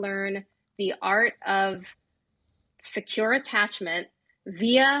to learn the art of secure attachment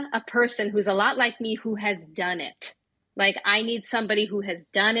via a person who's a lot like me, who has done it. Like, I need somebody who has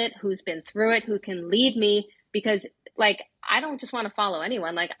done it, who's been through it, who can lead me, because like, I don't just want to follow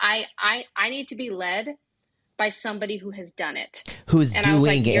anyone. Like, I need to be led by somebody who has done it. Who's And I was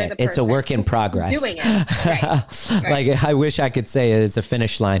doing like, you're it. the It's a person work in progress. who's doing it. Right. Like, I wish I could say it's a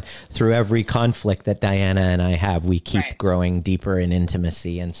finish line. Through every conflict that Diana and I have, we keep Right. growing deeper in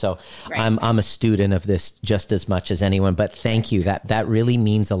intimacy. And so Right. I'm a student of this just as much as anyone, but thank you. That really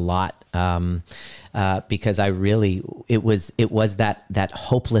means a lot. Because it was that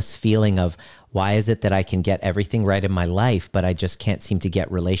hopeless feeling of, why is it that I can get everything right in my life, but I just can't seem to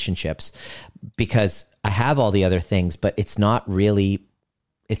get relationships? Because I have all the other things, but it's not really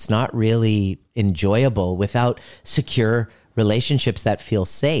enjoyable without secure relationships that feel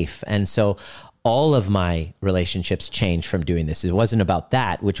safe. And so all of my relationships changed from doing this. It wasn't about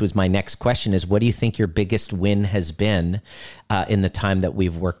that, which was my next question, is what do you think your biggest win has been in the time that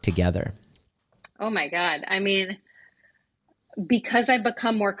we've worked together? Oh my God. I mean, because I've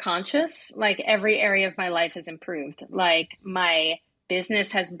become more conscious, like every area of my life has improved. Like, my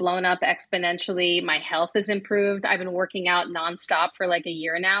business has blown up exponentially. My health has improved. I've been working out nonstop for like a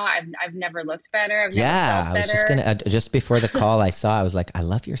year now. I've never looked better. I've never felt I was better. just before the call, I was like, I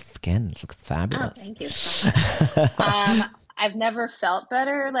love your skin. It looks Oh, fabulous. thank you so much. I've never felt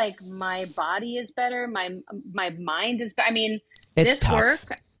better. Like, my body is better. My mind is better. I mean, It's this tough.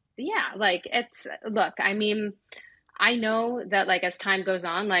 work, yeah, like, look, I mean, I know that, like, as time goes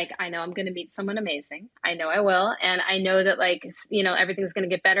on, like, I know I'm going to meet someone amazing. I know I will. And I know that, like, everything's going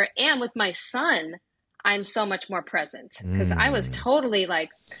to get better. And with my son, I'm so much more present, because I was totally like,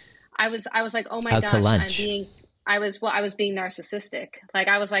 I was like, oh my Out to gosh, lunch. I was being narcissistic. Like,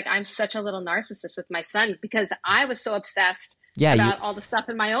 I was like, I'm such a little narcissist with my son, because I was so obsessed about all the stuff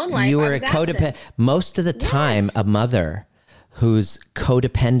in my own life. You I were a was codependent. absent. Most of the time, Yes. a mother who's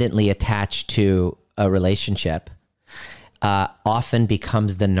codependently attached to a relationship often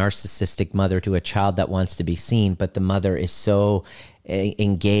becomes the narcissistic mother to a child that wants to be seen, but the mother is so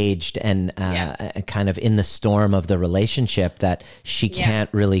engaged and kind of in the storm of the relationship that she can't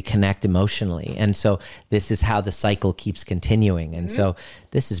really connect emotionally. And so this is how the cycle keeps continuing. And so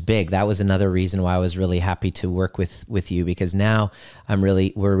this is big. That was another reason why I was really happy to work with you, because now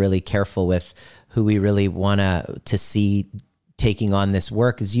we're really careful with who we really want to see taking on this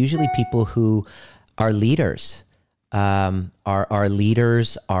work, is usually people who are leaders. Our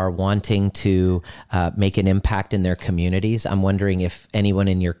leaders are wanting to make an impact in their communities. I'm wondering if anyone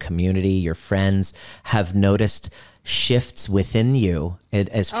in your community, your friends, have noticed shifts within you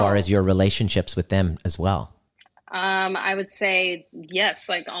as far as your relationships with them as well. I would say yes.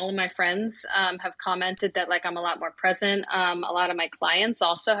 Like, all of my friends have commented that, like, I'm a lot more present. A lot of my clients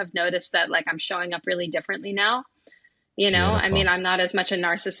also have noticed that, like, I'm showing up really differently now. I Beautiful. mean, I'm not as much a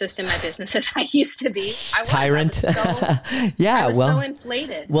narcissist in my business as I used to be. Tyrant. I was so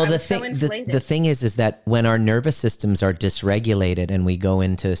inflated. Well, I was so inflated. the thing is that when our nervous systems are dysregulated and we go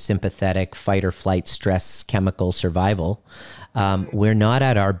into sympathetic fight or flight stress chemical survival, we're not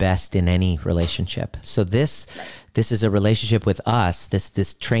at our best in any relationship. So this is a relationship with us.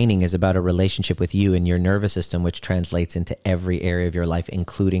 This training is about a relationship with you and your nervous system, which translates into every area of your life,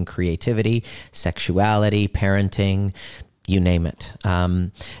 including creativity, sexuality, parenting, you name it.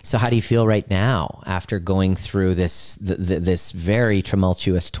 So how do you feel right now after going through this very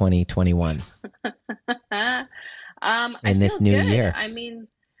tumultuous 2021 in this new year? I mean,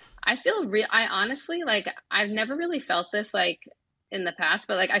 I honestly, like, I've never really felt this, like, in the past,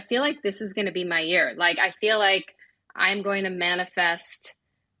 but, like, I feel like this is going to be my year. Like, I feel like I'm going to manifest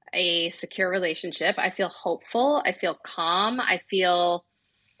a secure relationship. I feel hopeful. I feel calm. I feel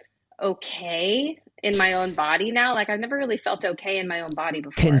okay in my own body now. Like I've never really felt okay in my own body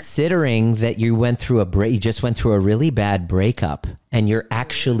before. Considering that you went through you just went through a really bad breakup, and you're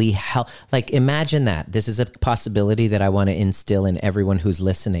actually like, imagine that. This is a possibility that I want to instill in everyone who's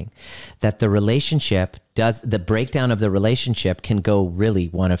listening, that the breakdown of the relationship can go really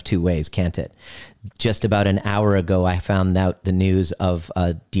one of two ways, can't it? Just about an hour ago, I found out the news of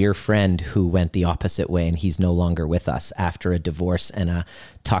a dear friend who went the opposite way, and he's no longer with us after a divorce and a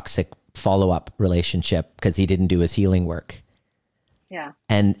toxic follow-up relationship because he didn't do his healing work. Yeah.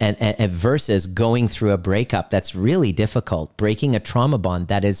 And versus going through a breakup that's really difficult, breaking a trauma bond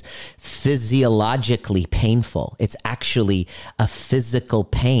that is physiologically painful. It's actually a physical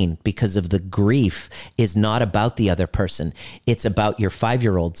pain because of the grief is not about the other person. It's about your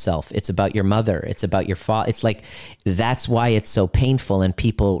 5-year-old self. It's about your mother. It's about your father. It's like, that's why it's so painful and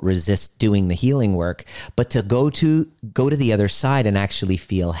people resist doing the healing work. But to go to the other side and actually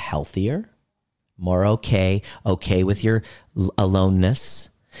feel healthier, more okay with your aloneness,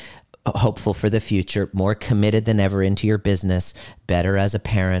 hopeful for the future, more committed than ever into your business, better as a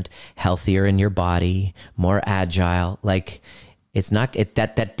parent, healthier in your body, more agile. Like,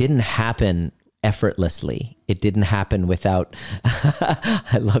 that didn't happen effortlessly. It didn't happen without,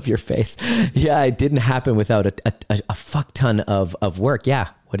 I love your face. Yeah, it didn't happen without a fuck ton of work. Yeah.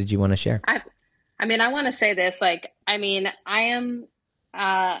 What did you want to share? I want to say this,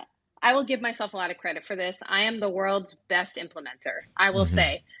 I will give myself a lot of credit for this. I am the world's best implementer. I will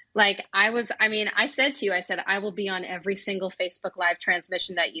say, I said to you, I will be on every single Facebook Live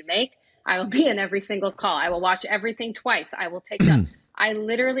transmission that you make. I will be in every single call. I will watch everything twice. I will take them. I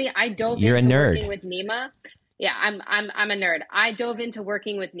dove You're into a nerd. Working with Nima. Yeah, I'm a nerd. I dove into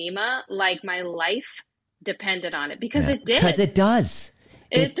working with Nima like my life depended on it because it did. Because it does.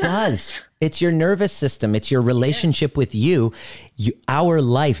 It does. It's your nervous system. It's your relationship with you. Our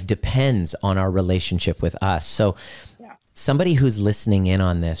life depends on our relationship with us. So somebody who's listening in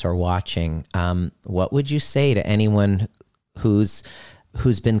on this or watching, what would you say to anyone who's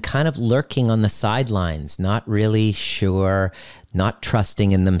been kind of lurking on the sidelines, not really sure, not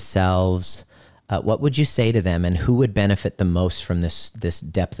trusting in themselves? What would you say to them, and who would benefit the most from this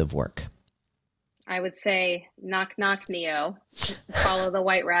depth of work? I would say, knock, knock, Neo. Follow the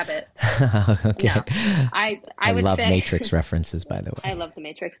white rabbit. Okay. No, I would love say, Matrix references, by the way. I love the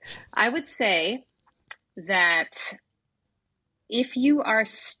Matrix. I would say that if you are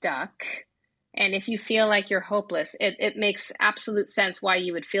stuck and if you feel like you're hopeless, it makes absolute sense why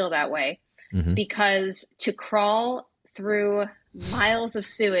you would feel that way. Mm-hmm. Because to crawl through miles of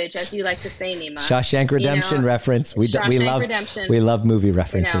sewage, as you like to say, Nima. Shawshank Redemption reference. We love movie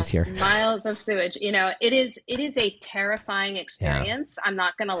references here. Miles of sewage. It is a terrifying experience. Yeah. I'm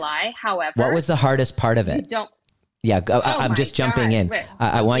not going to lie. However, what was the hardest part of it? I'm just jumping in.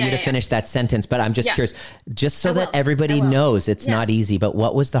 I want you to finish that sentence, but I'm just curious, just so that everybody knows it's not easy. But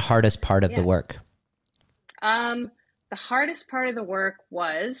what was the hardest part of the work? The hardest part of the work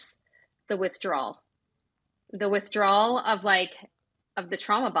was the withdrawal. The withdrawal of the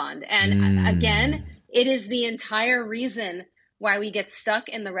trauma bond. And again, it is the entire reason why we get stuck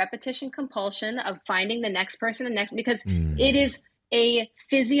in the repetition compulsion of finding the next person and next, because it is a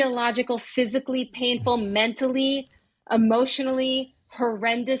physiological, physically painful, mentally, emotionally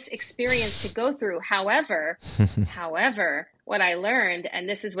horrendous experience to go through. However, what I learned, and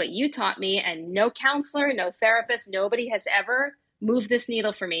this is what you taught me, and no counselor, no therapist, nobody has ever moved this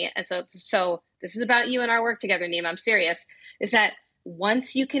needle for me. And so this is about you and our work together, Nima. I'm serious. Is that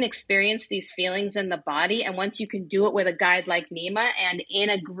once you can experience these feelings in the body, and once you can do it with a guide like Nima and in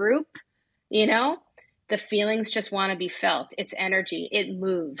a group, the feelings just want to be felt. It's energy. It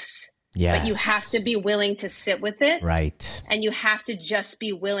moves. Yes. But you have to be willing to sit with it. Right. And you have to just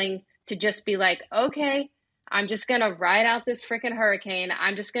be willing to just be like, okay, I'm just going to ride out this freaking hurricane.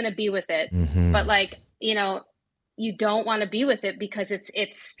 I'm just going to be with it. Mm-hmm. But you don't want to be with it because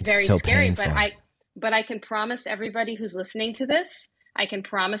it's very so scary. Painful. But I can promise everybody who's listening to this, I can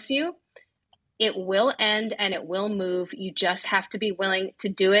promise you, it will end and it will move. You just have to be willing to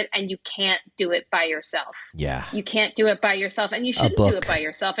do it, and you can't do it by yourself. Yeah. You can't do it by yourself, and you shouldn't do it by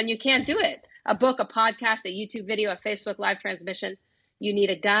yourself, and you can't do it. A book, a podcast, a YouTube video, a Facebook Live transmission. You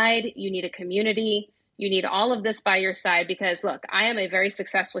need a guide. You need a community. You need all of this by your side, because look, I am a very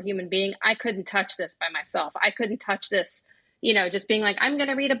successful human being. I couldn't touch this by myself. I couldn't touch this, just being like, I'm going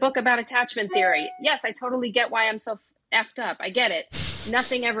to read a book about attachment theory. Yes, I totally get why I'm so effed up. I get it.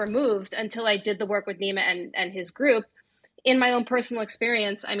 Nothing ever moved until I did the work with Nima and his group. In my own personal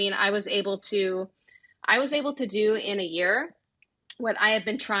experience, I was able to do in a year what I have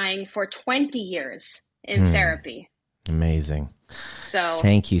been trying for 20 years in therapy. Amazing. So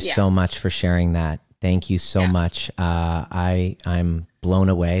thank you so much for sharing that. Thank you so much. I'm blown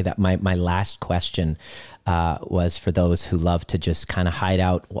away. That my last question was for those who love to just kind of hide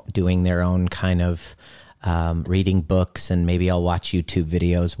out doing their own kind of reading books, and maybe I'll watch YouTube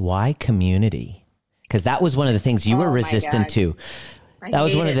videos. Why community? Because that was one of the things you were resistant to. That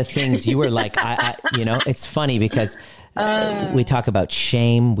was one of the things you were like, it's funny because we talk about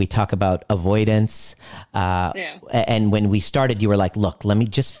shame, we talk about avoidance. And when we started, you were like, look, let me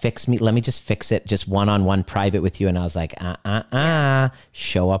just fix it just one-on-one private with you. And I was like,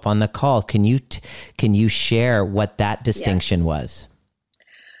 show up on the call. Can you share what that distinction was?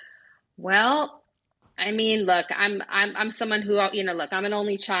 Well, I mean, look, I'm someone who, look, I'm an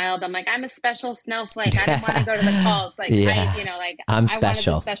only child. I'm like, I'm a special snowflake. I didn't want to go to the calls. Like, I'm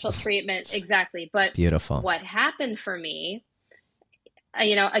special. I wanted the special treatment. Exactly. But beautiful. What happened for me,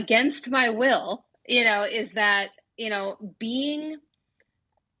 against my will, is that, being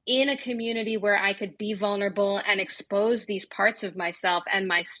in a community where I could be vulnerable and expose these parts of myself and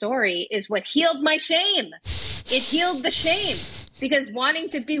my story is what healed my shame. It healed the shame. Because wanting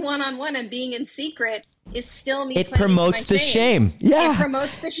to be one-on-one and being in secret is still me. It promotes the shame. Yeah. It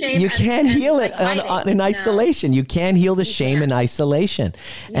promotes the shame. You can't heal it in isolation. You can't heal the shame in isolation.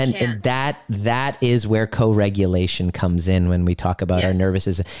 And that is where co-regulation comes in when we talk about our nervous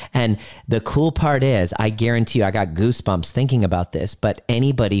system. And the cool part is, I guarantee you, I got goosebumps thinking about this, but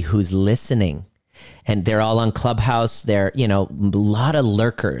anybody who's listening, and they're all on Clubhouse. They're, a lot of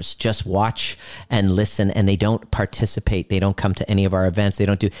lurkers just watch and listen, and they don't participate. They don't come to any of our events. They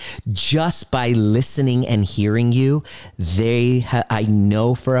don't do, just by listening and hearing you. I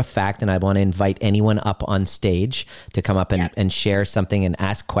know for a fact, and I want to invite anyone up on stage to come up and share something and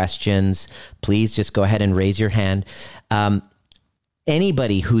ask questions. Please just go ahead and raise your hand.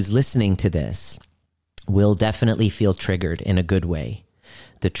 Anybody who's listening to this will definitely feel triggered in a good way.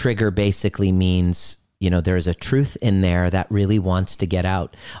 The trigger basically means, there's a truth in there that really wants to get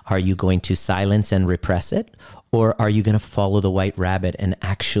out. Are you going to silence and repress it? Or are you going to follow the white rabbit and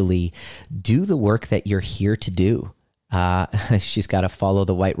actually do the work that you're here to do? She's got a follow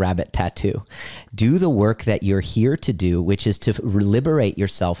the white rabbit tattoo. Do the work that you're here to do, which is to liberate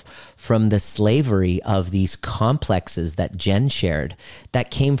yourself from the slavery of these complexes that Jen shared, that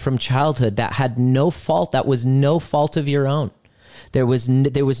came from childhood, that had no fault, that was no fault of your own. There was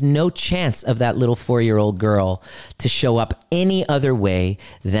no chance of that little 4-year-old girl to show up any other way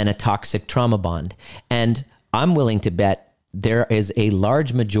than a toxic trauma bond. And I'm willing to bet there is a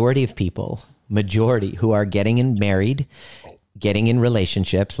large majority of people, who are getting married, getting in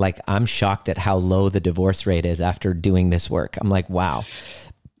relationships. Like, I'm shocked at how low the divorce rate is after doing this work. I'm like, wow,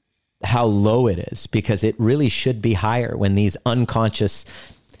 how low it is, because it really should be higher when these unconscious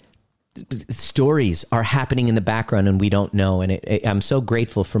stories are happening in the background and we don't know. And I'm so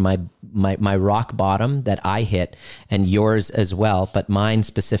grateful for my rock bottom that I hit, and yours as well, but mine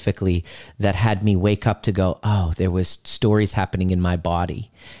specifically, that had me wake up to go, oh, there was stories happening in my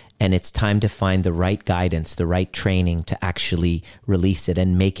body, and it's time to find the right guidance, the right training to actually release it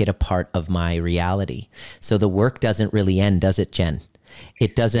and make it a part of my reality. So the work doesn't really end, does it, Jen?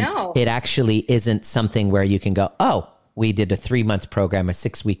 It doesn't. No. It actually isn't something where you can go, oh, we did a 3-month program, a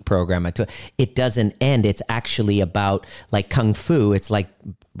 6-week program. It doesn't end. It's actually about, like Kung Fu. It's like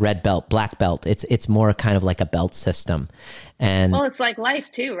red belt, black belt. It's more kind of like a belt system. And well, it's like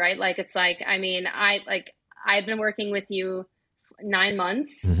life too, right? Like, it's like, I mean, I've been working with you 9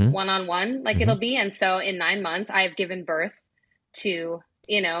 months, one-on-one, like it'll be. And so in 9 months, I've given birth to,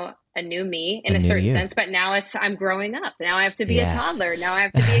 a new me in a certain sense, but now I'm growing up. Now I have to be a toddler. Now I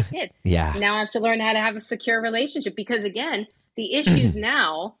have to be a kid. Now I have to learn how to have a secure relationship, because again, the issues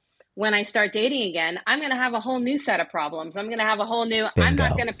now, when I start dating again, I'm going to have a whole new set of problems. I'm going to have a whole new, I'm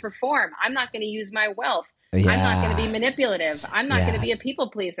not going to perform. I'm not going to use my wealth. I'm not going to be manipulative. I'm not going to be a people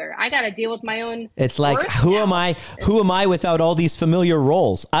pleaser. I got to deal with my own. It's like, who am I without all these familiar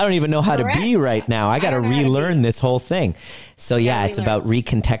roles? I don't even know how to be right now. I got to relearn this whole thing. So it's about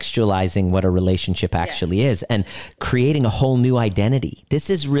recontextualizing what a relationship actually is and creating a whole new identity. This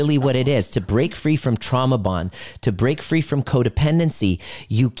is really what it is. To break free from trauma bond, to break free from codependency,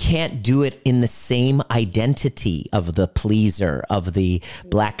 you can't do it in the same identity of the pleaser, of the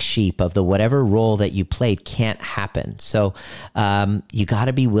black sheep, of the whatever role that you played. Can't happen. So you got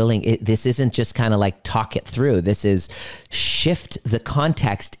to be willing. This isn't just kind of like talk it through. This is shift the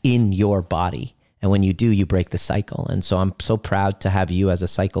context in your body And when you do, you break the cycle. And so I'm so proud to have you as a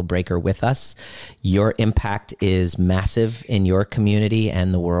cycle breaker with us. Your impact is massive in your community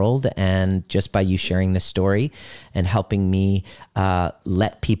and the world. And just by you sharing this story and helping me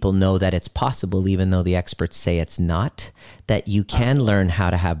let people know that it's possible, even though the experts say it's not, that you can learn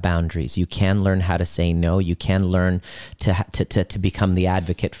how to have boundaries. You can learn how to say no. You can learn to become the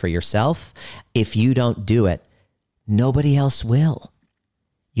advocate for yourself. If you don't do it, nobody else will.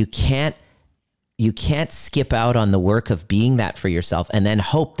 You can't skip out on the work of being that for yourself and then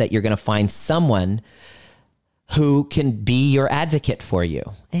hope that you're going to find someone who can be your advocate for you.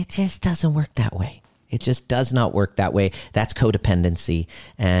 It just doesn't work that way. It just does not work that way. That's codependency,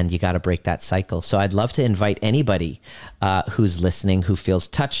 and you got to break that cycle. So I'd love to invite anybody who's listening, who feels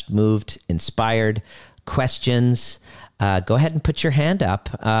touched, moved, inspired, questions. Go ahead and put your hand up.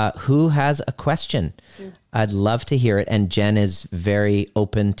 Who has a question? I'd love to hear it. And Jen is very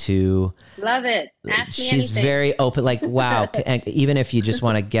open to... Love it. Ask me She's anything. very open, like, wow. And even if you just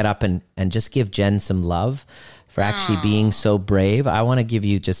want to get up and just give Jen some love for actually being so brave. I want to give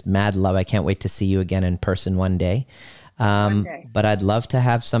you just mad love. I can't wait to see you again in person one day. But I'd love to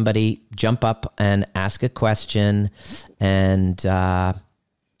have somebody jump up and ask a question. And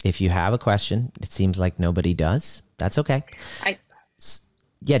if you have a question, it seems like nobody does. That's okay.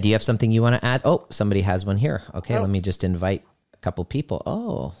 Yeah, do you have something you want to add? Oh, somebody has one here. Okay, let me just invite a couple people.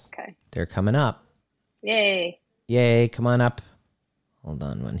 Oh, okay. They're coming up. Yay. Yay, come on up. Hold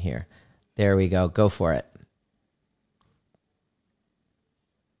on one here. There we go. Go for it.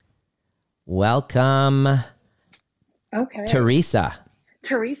 Welcome. Okay. Teresa.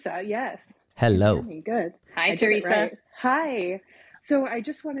 Teresa, yes. Hello. Good. Hi, I did it Teresa. right. Hi. So I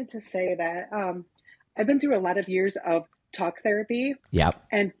just wanted to say that I've been through a lot of years of talk therapy. Yep.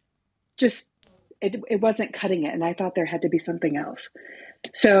 And just it wasn't cutting it, and I thought there had to be something else.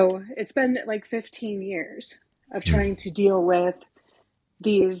 So it's been like 15 years of trying to deal with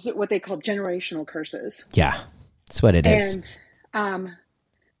these what they call generational curses. Yeah, that's what it is. And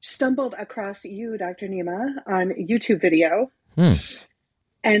stumbled across you, Dr. Nima, on a YouTube video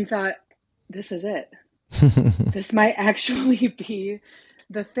and thought, this is it. This might actually be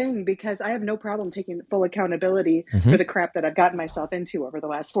the thing, because I have no problem taking full accountability for the crap that I've gotten myself into over the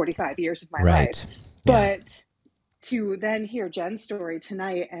last 45 years of my life. But to then hear Jen's story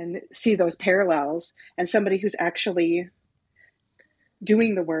tonight and see those parallels and somebody who's actually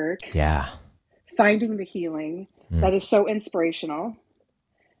doing the work, finding the healing, that is so inspirational.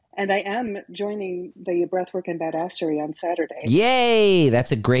 And I am joining the Breathwork and Badassery on Saturday. Yay!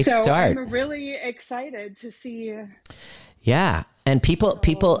 That's a great start. I'm really excited to see. Yeah. And people,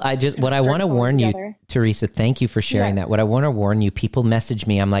 what I want to warn you, Teresa, thank you for sharing that. What I want to warn you, people message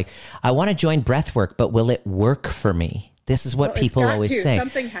me. I'm like, I want to join Breathwork, but will it work for me? This is what people always say.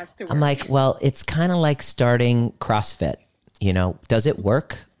 Something has to work. I'm like, well, it's kind of like starting CrossFit. You know, does it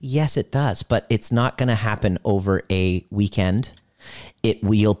work? Yes, it does. But it's not going to happen over a weekend.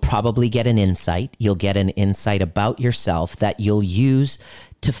 You'll probably get an insight. You'll get an insight about yourself that you'll use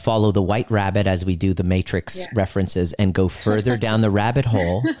to follow the white rabbit, as we do the Matrix references, and go further down the rabbit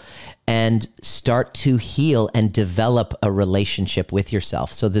hole and start to heal and develop a relationship with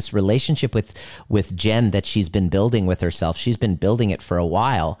yourself. So this relationship with Jen that she's been building with herself, she's been building it for a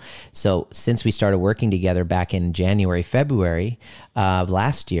while. So since we started working together back in January, February of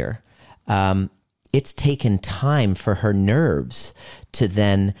last year, it's taken time for her nerves to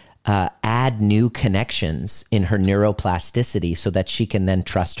then add new connections in her neuroplasticity so that she can then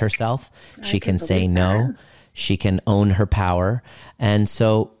trust herself. She can say no. She can own her power. And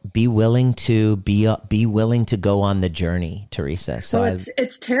so be willing to go on the journey, Teresa. So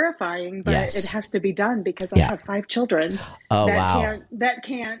it's terrifying, but it has to be done because I have 5 children that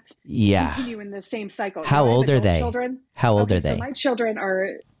can't continue in the same cycle. How old are they? How old are they? So my children are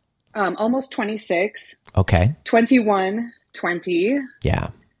almost 26. Okay. 21, 20. Yeah.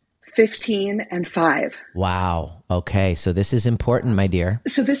 15 and 5. Wow. Okay. So this is important, my dear.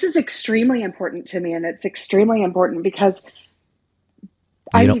 So this is extremely important to me, and it's extremely important because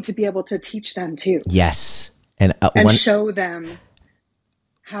I need to be able to teach them too. Yes. And show them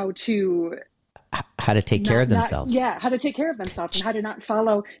how to take care of themselves. How to take care of themselves and how to not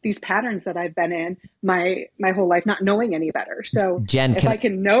follow these patterns that I've been in my whole life, not knowing any better. So Jen, if I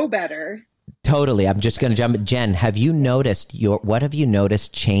can know better. Totally. I'm just going to jump. Jen, have you noticed what have you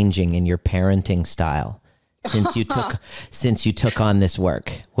noticed changing in your parenting style since you took on this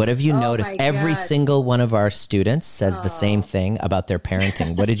work? What have you noticed? Every single one of our students says the same thing about their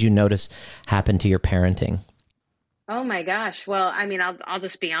parenting. What did you notice happen to your parenting? Oh my gosh. Well, I mean, I'll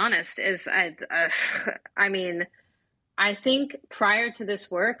just be honest. I I think prior to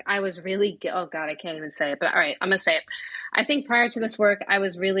this work, I was really, oh God, I can't even say it, but all right, I'm going to say it. I think prior to this work, I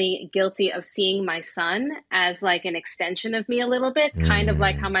was really guilty of seeing my son as like an extension of me a little bit, kind of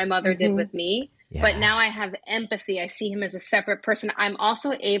like how my mother did with me. Yeah. But now I have empathy. I see him as a separate person. I'm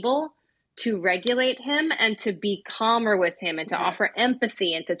also able to regulate him and to be calmer with him and to offer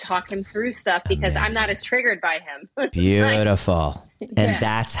empathy and to talk him through stuff because I'm not as triggered by him. Beautiful. And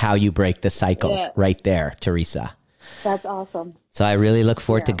that's how you break the cycle right there, Teresa. That's awesome. So I really look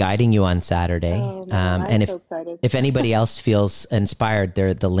forward to guiding you on Saturday. I'm so excited. If anybody else feels inspired,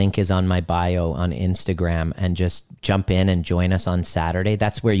 the link is on my bio on Instagram, and just jump in and join us on Saturday.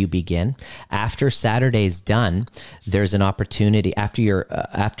 That's where you begin. After Saturday's done, there's an opportunity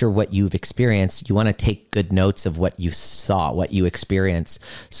after what you've experienced. You want to take good notes of what you saw, what you experienced,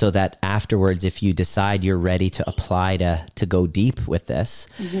 so that afterwards, if you decide you're ready to apply to go deep with this,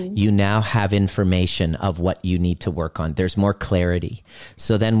 you now have information of what you need to work on. There's more clarity.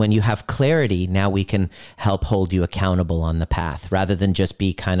 So then when you have clarity, now we can help hold you accountable on the path, rather than just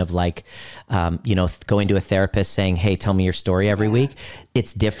be kind of like, going to a therapist saying, hey, tell me your story every week.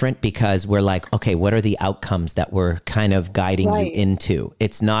 It's different because we're like, okay, what are the outcomes that we're kind of guiding you into?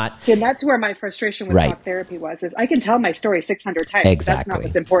 It's not. See, and that's where my frustration with talk therapy is I can tell my story 600 times. Exactly. But that's not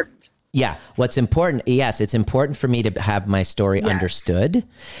what's important. Yeah. What's important? Yes, it's important for me to have my story understood.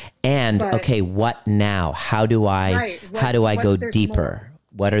 And okay, what now? How do I go deeper? More.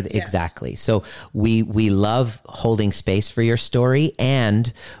 What are exactly? So we love holding space for your story,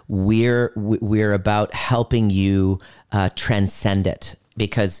 and we're about helping you transcend it.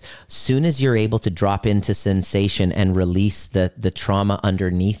 Because soon as you're able to drop into sensation and release the trauma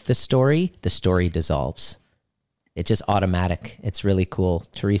underneath the story dissolves. It's just automatic. It's really cool.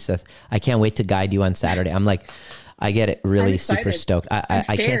 Teresa, I can't wait to guide you on Saturday. I'm like, I get it really super stoked. I'm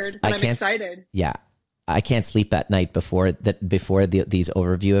excited. Yeah. I can't sleep at night before these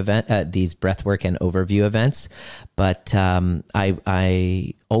overview these breathwork and overview events. But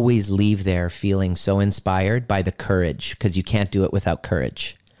I always leave there feeling so inspired by the courage, because you can't do it without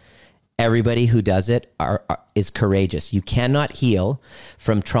courage. Everybody who does it is courageous. You cannot heal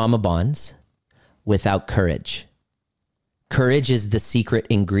from trauma bonds without courage. Courage is the secret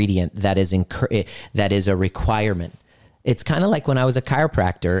ingredient that is a requirement. It's kind of like when I was a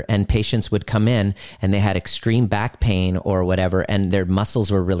chiropractor and patients would come in and they had extreme back pain or whatever, and their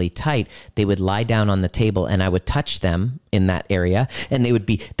muscles were really tight. They would lie down on the table and I would touch them in that area, and they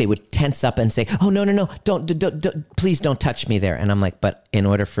would tense up and say, "Oh, no, don't, please don't touch me there." And I'm like, but in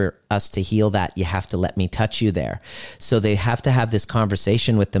order for us to heal that, you have to let me touch you there. So they have to have this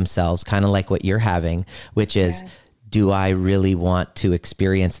conversation with themselves, kind of like what you're having, which is, do I really want to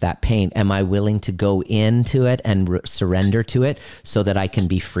experience that pain? Am I willing to go into it and surrender to it so that I can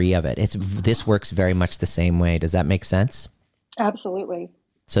be free of it? This works very much the same way. Does that make sense? Absolutely.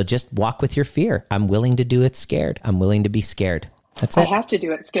 So just walk with your fear. I'm willing to do it scared. I'm willing to be scared. That's it. I have to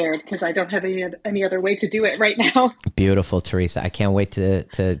do it scared because I don't have any other way to do it right now. Beautiful, Teresa. I can't wait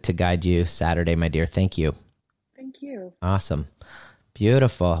to guide you Saturday, my dear. Thank you. Thank you. Awesome.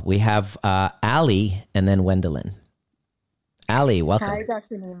 Beautiful. We have Ali and then Wendelin. Ali, welcome. Hi,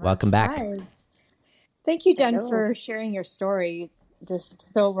 Dr. Nima. Welcome back. Hi. Thank you, Jen, for sharing your story. Just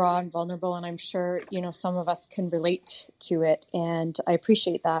so raw and vulnerable, and I'm sure, some of us can relate to it, and I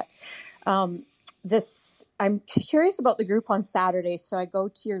appreciate that. I'm curious about the group on Saturday, so I go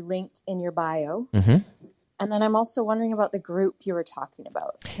to your link in your bio. Mm-hmm. And then I'm also wondering about the group you were talking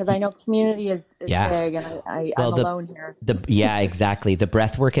about, because I know community is big, and I'm alone here. Exactly. The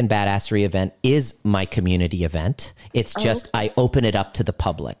Breathwork and Badassery event is my community event. It's just I open it up to the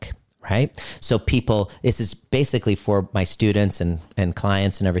public, right? So this is basically for my students and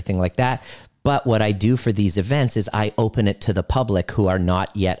clients and everything like that. But what I do for these events is I open it to the public who are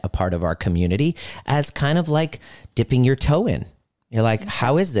not yet a part of our community, as kind of like dipping your toe in. You're like,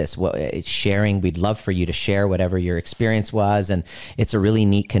 how is this? Well, it's sharing. We'd love for you to share whatever your experience was. And it's a really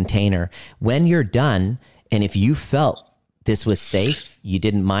neat container. When you're done, and if you felt this was safe, you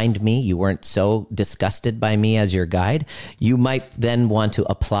didn't mind me, you weren't so disgusted by me as your guide, you might then want to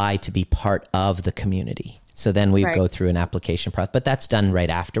apply to be part of the community. So then we go through an application process, but that's done right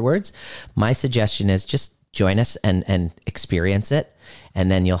afterwards. My suggestion is just join us and experience it. And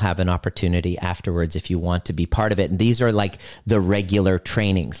then you'll have an opportunity afterwards if you want to be part of it. And these are like the regular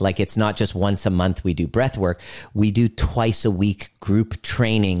trainings. Like, it's not just once a month we do breath work. We do twice a week group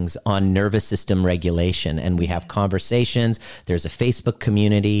trainings on nervous system regulation. And we have conversations. There's a Facebook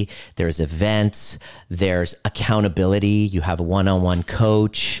community. There's events. There's accountability. You have a one-on-one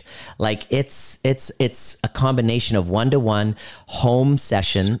coach. Like, it's a combination of one-to-one home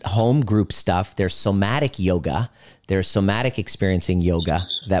session, home group stuff. There's somatic yoga There's somatic experiencing yoga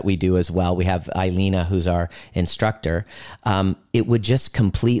that we do as well. We have Eilina, who's our instructor. It would just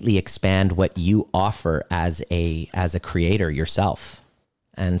completely expand what you offer as a creator yourself.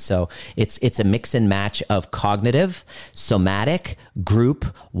 And so it's a mix and match of cognitive, somatic, group,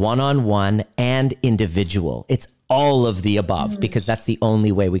 one-on-one, and individual. It's all of the above, because that's the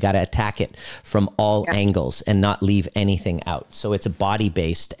only way. We got to attack it from all angles and not leave anything out. So it's a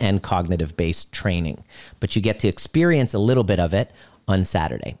body-based and cognitive-based training, but you get to experience a little bit of it on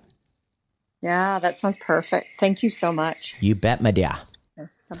Saturday. Yeah, that sounds perfect. Thank you so much. You bet, my dear.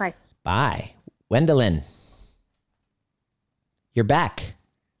 Bye-bye. Bye. Wendelin, you're back.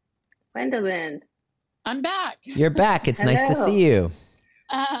 Gwendolyn. I'm back. You're back. It's nice to Hello. see you.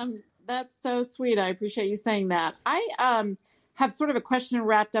 That's so sweet. I appreciate you saying that. I have sort of a question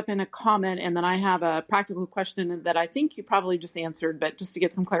wrapped up in a comment, and then I have a practical question that I think you probably just answered, but just to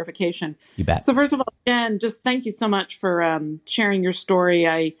get some clarification. You bet. So first of all, Jen, just thank you so much for sharing your story.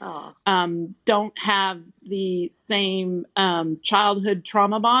 I don't have the same childhood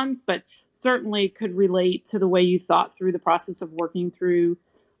trauma bonds, but certainly could relate to the way you thought through the process of working through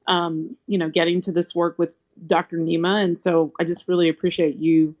getting to this work with Dr. Nima. And so I just really appreciate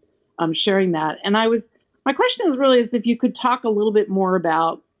you sharing that. And my question is if you could talk a little bit more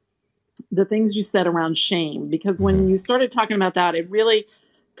about the things you said around shame, because when you started talking about that, it really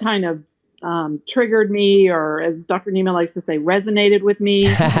kind of triggered me, or as Dr. Nima likes to say, resonated with me.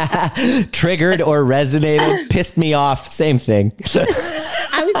 Triggered or resonated, pissed me off, same thing.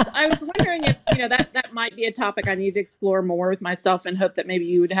 I was wondering if that might be a topic I need to explore more with myself, and hope that maybe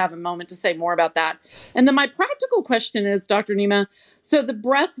you would have a moment to say more about that. And then my practical question is, Dr. Nima, so the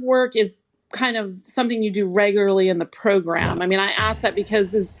breath work is kind of something you do regularly in the program. Yeah. I mean, I ask that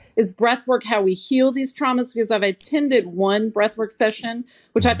because is breath work how we heal these traumas? Because I've attended one breath work session,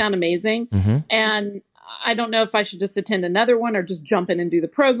 which I found amazing. And I don't know if I should just attend another one or just jump in and do the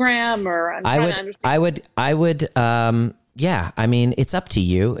program, or I'm trying to understand. I would, yeah, I mean, it's up to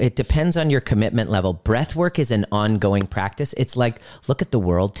you. It depends on your commitment level. Breath work is an ongoing practice. It's like, look at the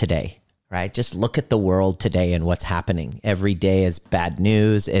world today, right? Just look at the world today and what's happening. Every day is bad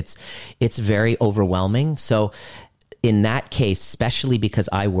news. It's very overwhelming. So in that case, especially because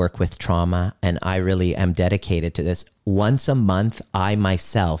I work with trauma and I really am dedicated to this, once a month, I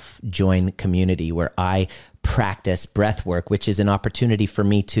myself join community where I practice breath work, which is an opportunity for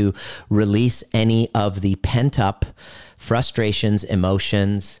me to release any of the pent up frustrations,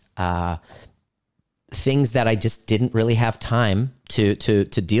 emotions, things that I just didn't really have time to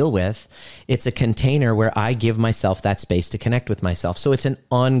deal with. It's a container where I give myself that space to connect with myself. So it's an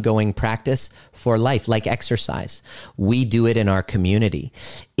ongoing practice for life, like exercise. We do it in our community.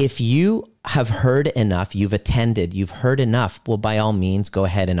 If you have heard enough, you've attended, you've heard enough, well, by all means, go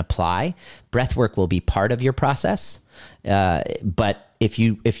ahead and apply. Breathwork will be part of your process. But if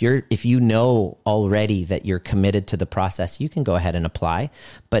you know already that you're committed to the process, you can go ahead and apply.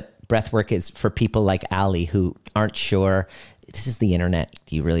 But breathwork is for people like Ali who aren't sure. This is the internet.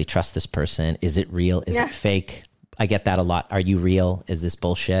 Do you really trust this person? Is it real? Is it fake? I get that a lot. Are you real? Is this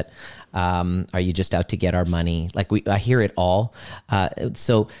bullshit? Are you just out to get our money? I hear it all.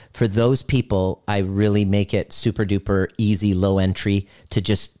 So for those people, I really make it super duper easy, low entry to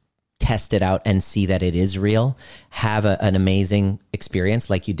just test it out and see that it is real. Have an amazing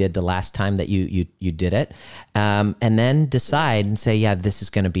experience like you did the last time that you did it. And then decide and say, yeah, this is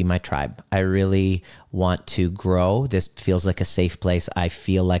going to be my tribe. I really want to grow. This feels like a safe place. I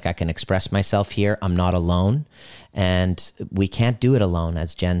feel like I can express myself here. I'm not alone. And we can't do it alone,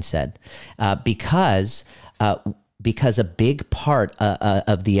 as Jen said, because a big part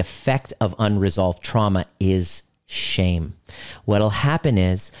of the effect of unresolved trauma is shame. What'll happen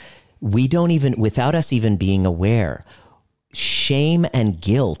is, we don't even, without us even being aware, shame and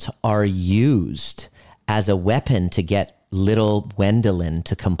guilt are used as a weapon to get little Gwendolyn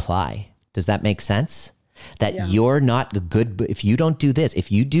to comply. Does that make sense? That you're not good, if you don't do this,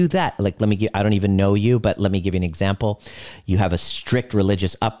 if you do that, like, I don't even know you, but let me give you an example. You have a strict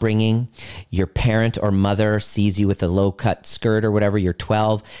religious upbringing. Your parent or mother sees you with a low cut skirt or whatever. You're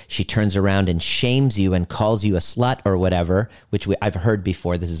 12. She turns around and shames you and calls you a slut or whatever, which I've heard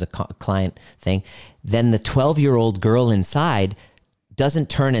before. This is a client thing. Then the 12-year-old girl inside doesn't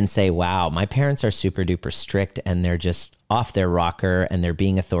turn and say, wow, my parents are super duper strict and they're just off their rocker and they're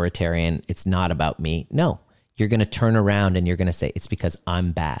being authoritarian. It's not about me. No, you're going to turn around and you're going to say, it's because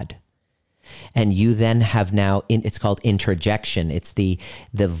I'm bad. And you then have it's called interjection. It's the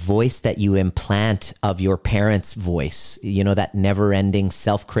voice that you implant of your parents' voice, that never ending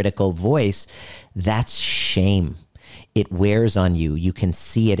self-critical voice. That's shame. it wears on you. You can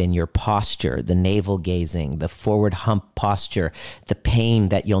see it in your posture, the navel gazing, the forward hump posture, the pain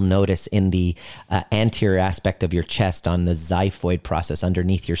that you'll notice in the anterior aspect of your chest on the xiphoid process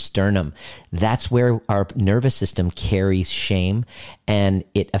underneath your sternum. That's where our nervous system carries shame, and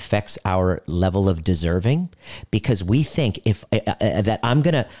it affects our level of deserving, because we think if that I'm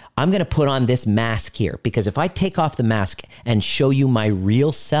gonna put on this mask here, because if I take off the mask and show you my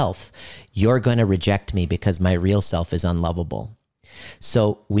real self, you're going to reject me because my real self is unlovable.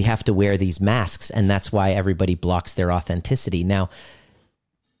 So we have to wear these masks, and that's why everybody blocks their authenticity. Now,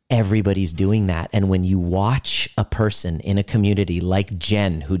 everybody's doing that. And when you watch a person in a community like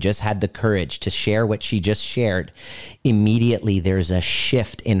Jen, who just had the courage to share what she just shared, immediately there's a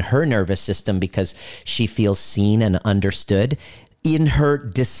shift in her nervous system because she feels seen and understood. In her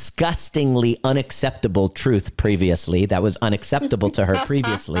disgustingly unacceptable truth previously, that was unacceptable to her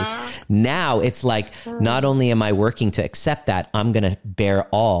previously. Now it's like, not only am I working to accept that, I'm going to bear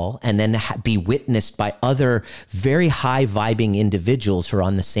all, and then be witnessed by other very high vibing individuals who are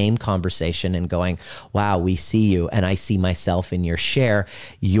on the same conversation and going, wow, we see you, and I see myself in your share.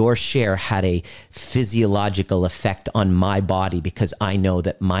 Your share had a physiological effect on my body because I know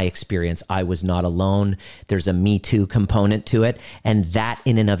that my experience, I was not alone. There's a Me Too component to it. And that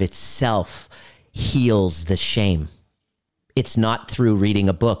in and of itself heals the shame. It's not through reading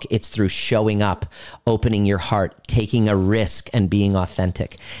a book. It's through showing up, opening your heart, taking a risk, and being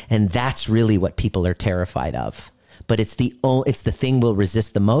authentic. And that's really what people are terrified of. But it's the thing we'll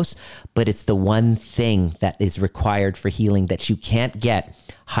resist the most, but it's the one thing that is required for healing that you can't get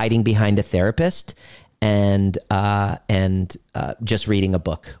hiding behind a therapist and just reading a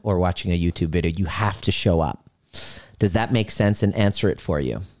book or watching a YouTube video. You have to show up. Does that make sense and answer it for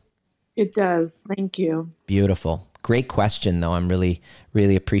you? It does. Thank you. Beautiful. Great question, though. I'm really,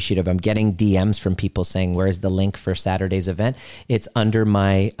 really appreciative. I'm getting DMs from people saying, where's the link for Saturday's event? It's under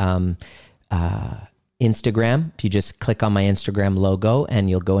my Instagram. If you just click on my Instagram logo and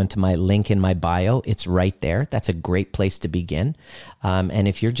you'll go into my link in my bio, it's right there. That's a great place to begin. And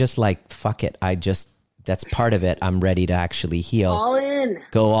if you're just like, fuck it, that's part of it, I'm ready to actually heal. All in.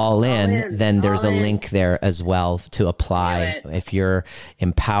 Go all in. Then there's a link there as well to apply. If you're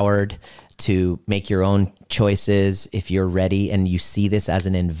empowered to make your own choices, if you're ready and you see this as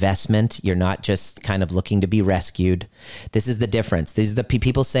an investment, you're not just kind of looking to be rescued. This is the difference. These are the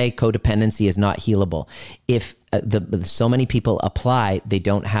people say codependency is not healable. If so many people apply, they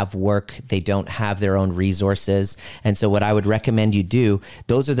don't have work, they don't have their own resources. And so what I would recommend you do,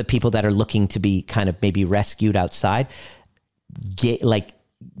 those are the people that are looking to be kind of maybe rescued outside.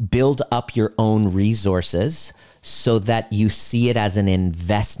 Build up your own resources so that you see it as an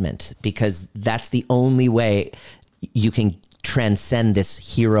investment, because that's the only way you can transcend this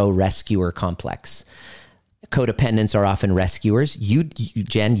hero rescuer complex. Codependents are often rescuers.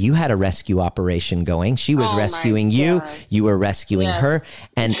 Jen, you had a rescue operation going. She was rescuing you. You were rescuing her.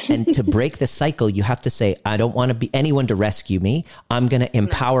 And to break the cycle, you have to say, I don't want to be anyone to rescue me. I'm going to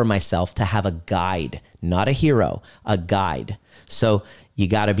empower myself to have a guide, not a hero, a guide. So you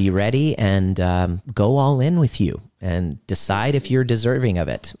got to be ready and go all in with you and decide if you're deserving of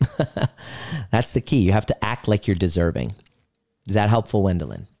it. That's the key. You have to act like you're deserving. Is that helpful,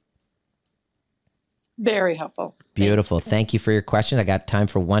 Wendelin? Very helpful. Beautiful. Thank you for your question. I got time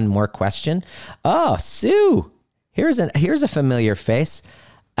for one more question. Oh, Sue, here's a familiar face.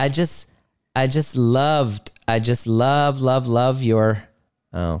 I just love your,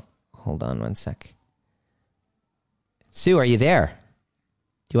 oh, hold on one sec. Sue, are you there?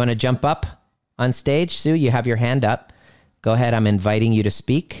 Do you want to jump up on stage? Sue, you have your hand up. Go ahead. I'm inviting you to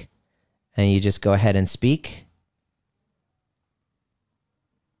speak, and you just go ahead and speak.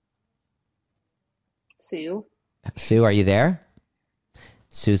 Sue, are you there?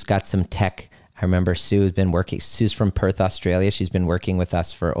 Sue's got some tech. I remember Sue's from Perth, Australia. She's been working with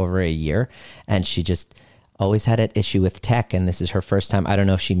us for over a year, and she just always had an issue with tech, and this is her first time. I don't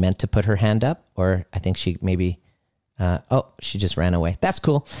know if she meant to put her hand up, or I think she maybe, she just ran away. That's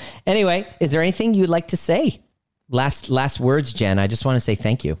cool. Anyway, is there anything you'd like to say? Last words, Jen. I just want to say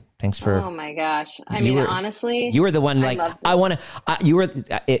thank you. Thanks for. Oh my gosh! Honestly, you were the one. Like I want to. You were.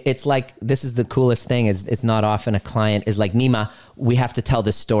 It's like this is the coolest thing. Is it's not often a client is like, Nima, we have to tell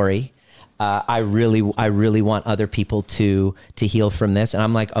this story. I really want other people to heal from this, and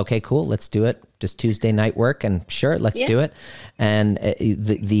I'm like, okay, cool, let's do it. Just Tuesday night work, and sure, let's do it. And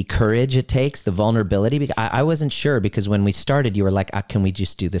the courage it takes, the vulnerability. Because I wasn't sure, because when we started, you were like, can we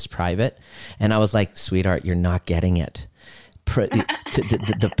just do this private? And I was like, sweetheart, you're not getting it.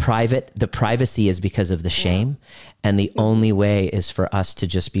 the privacy is because of the shame, and the only way is for us to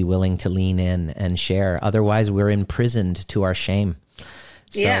just be willing to lean in and share. Otherwise, we're imprisoned to our shame.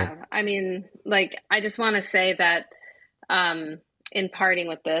 So, yeah, I mean, like, I just want to say that in parting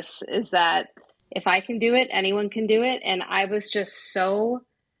with this is that if I can do it, anyone can do it. And I was just so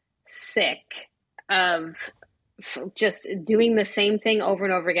sick of just doing the same thing over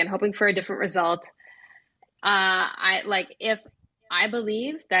and over again, hoping for a different result. If I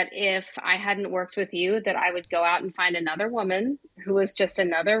believe that if I hadn't worked with you, that I would go out and find another woman who was just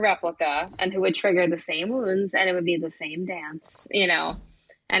another replica and who would trigger the same wounds, and it would be the same dance, you know?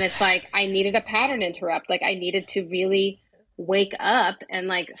 And it's like, I needed a pattern interrupt. Like, I needed to really wake up and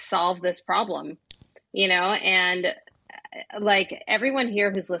like solve this problem, you know? And like everyone here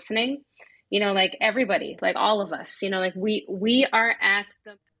who's listening, you know, like everybody, like all of us, you know, like we are at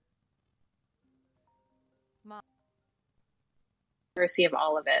the mercy of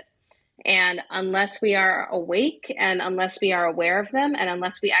all of it. And unless we are awake and unless we are aware of them and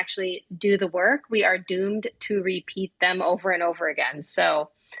unless we actually do the work, we are doomed to repeat them over and over again. So,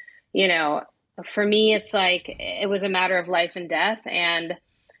 you know, for me, it's like it was a matter of life and death. And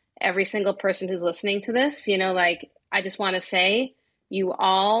every single person who's listening to this, you know, like, I just want to say you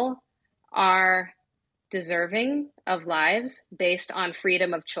all are deserving of lives based on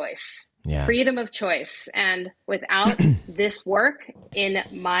freedom of choice. Yeah. Freedom of choice. And without this work, in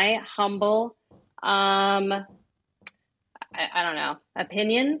my humble, I don't know,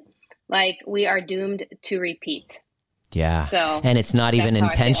 opinion, like, we are doomed to repeat. Yeah. So, and it's not even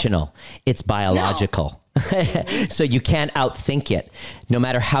intentional. It's biological. No. So you can't outthink it. No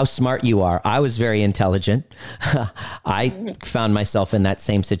matter how smart you are. I was very intelligent. I found myself in that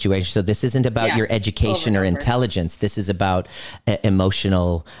same situation. So this isn't about your education or intelligence. This is about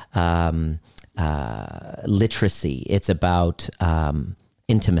emotional literacy. It's about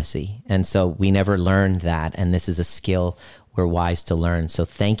intimacy. And so we never learned that. And this is a skill we're wise to learn. So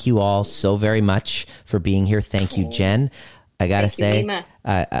thank you all so very much for being here. Thank you, Jen. I got to say,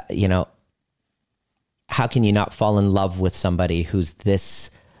 you know, how can you not fall in love with somebody who's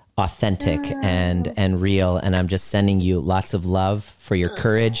this authentic and real? And I'm just sending you lots of love for your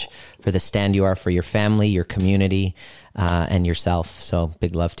courage, for the stand you are for your family, your community, and yourself. So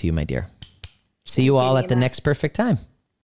big love to you, my dear. See you all at the next perfect time.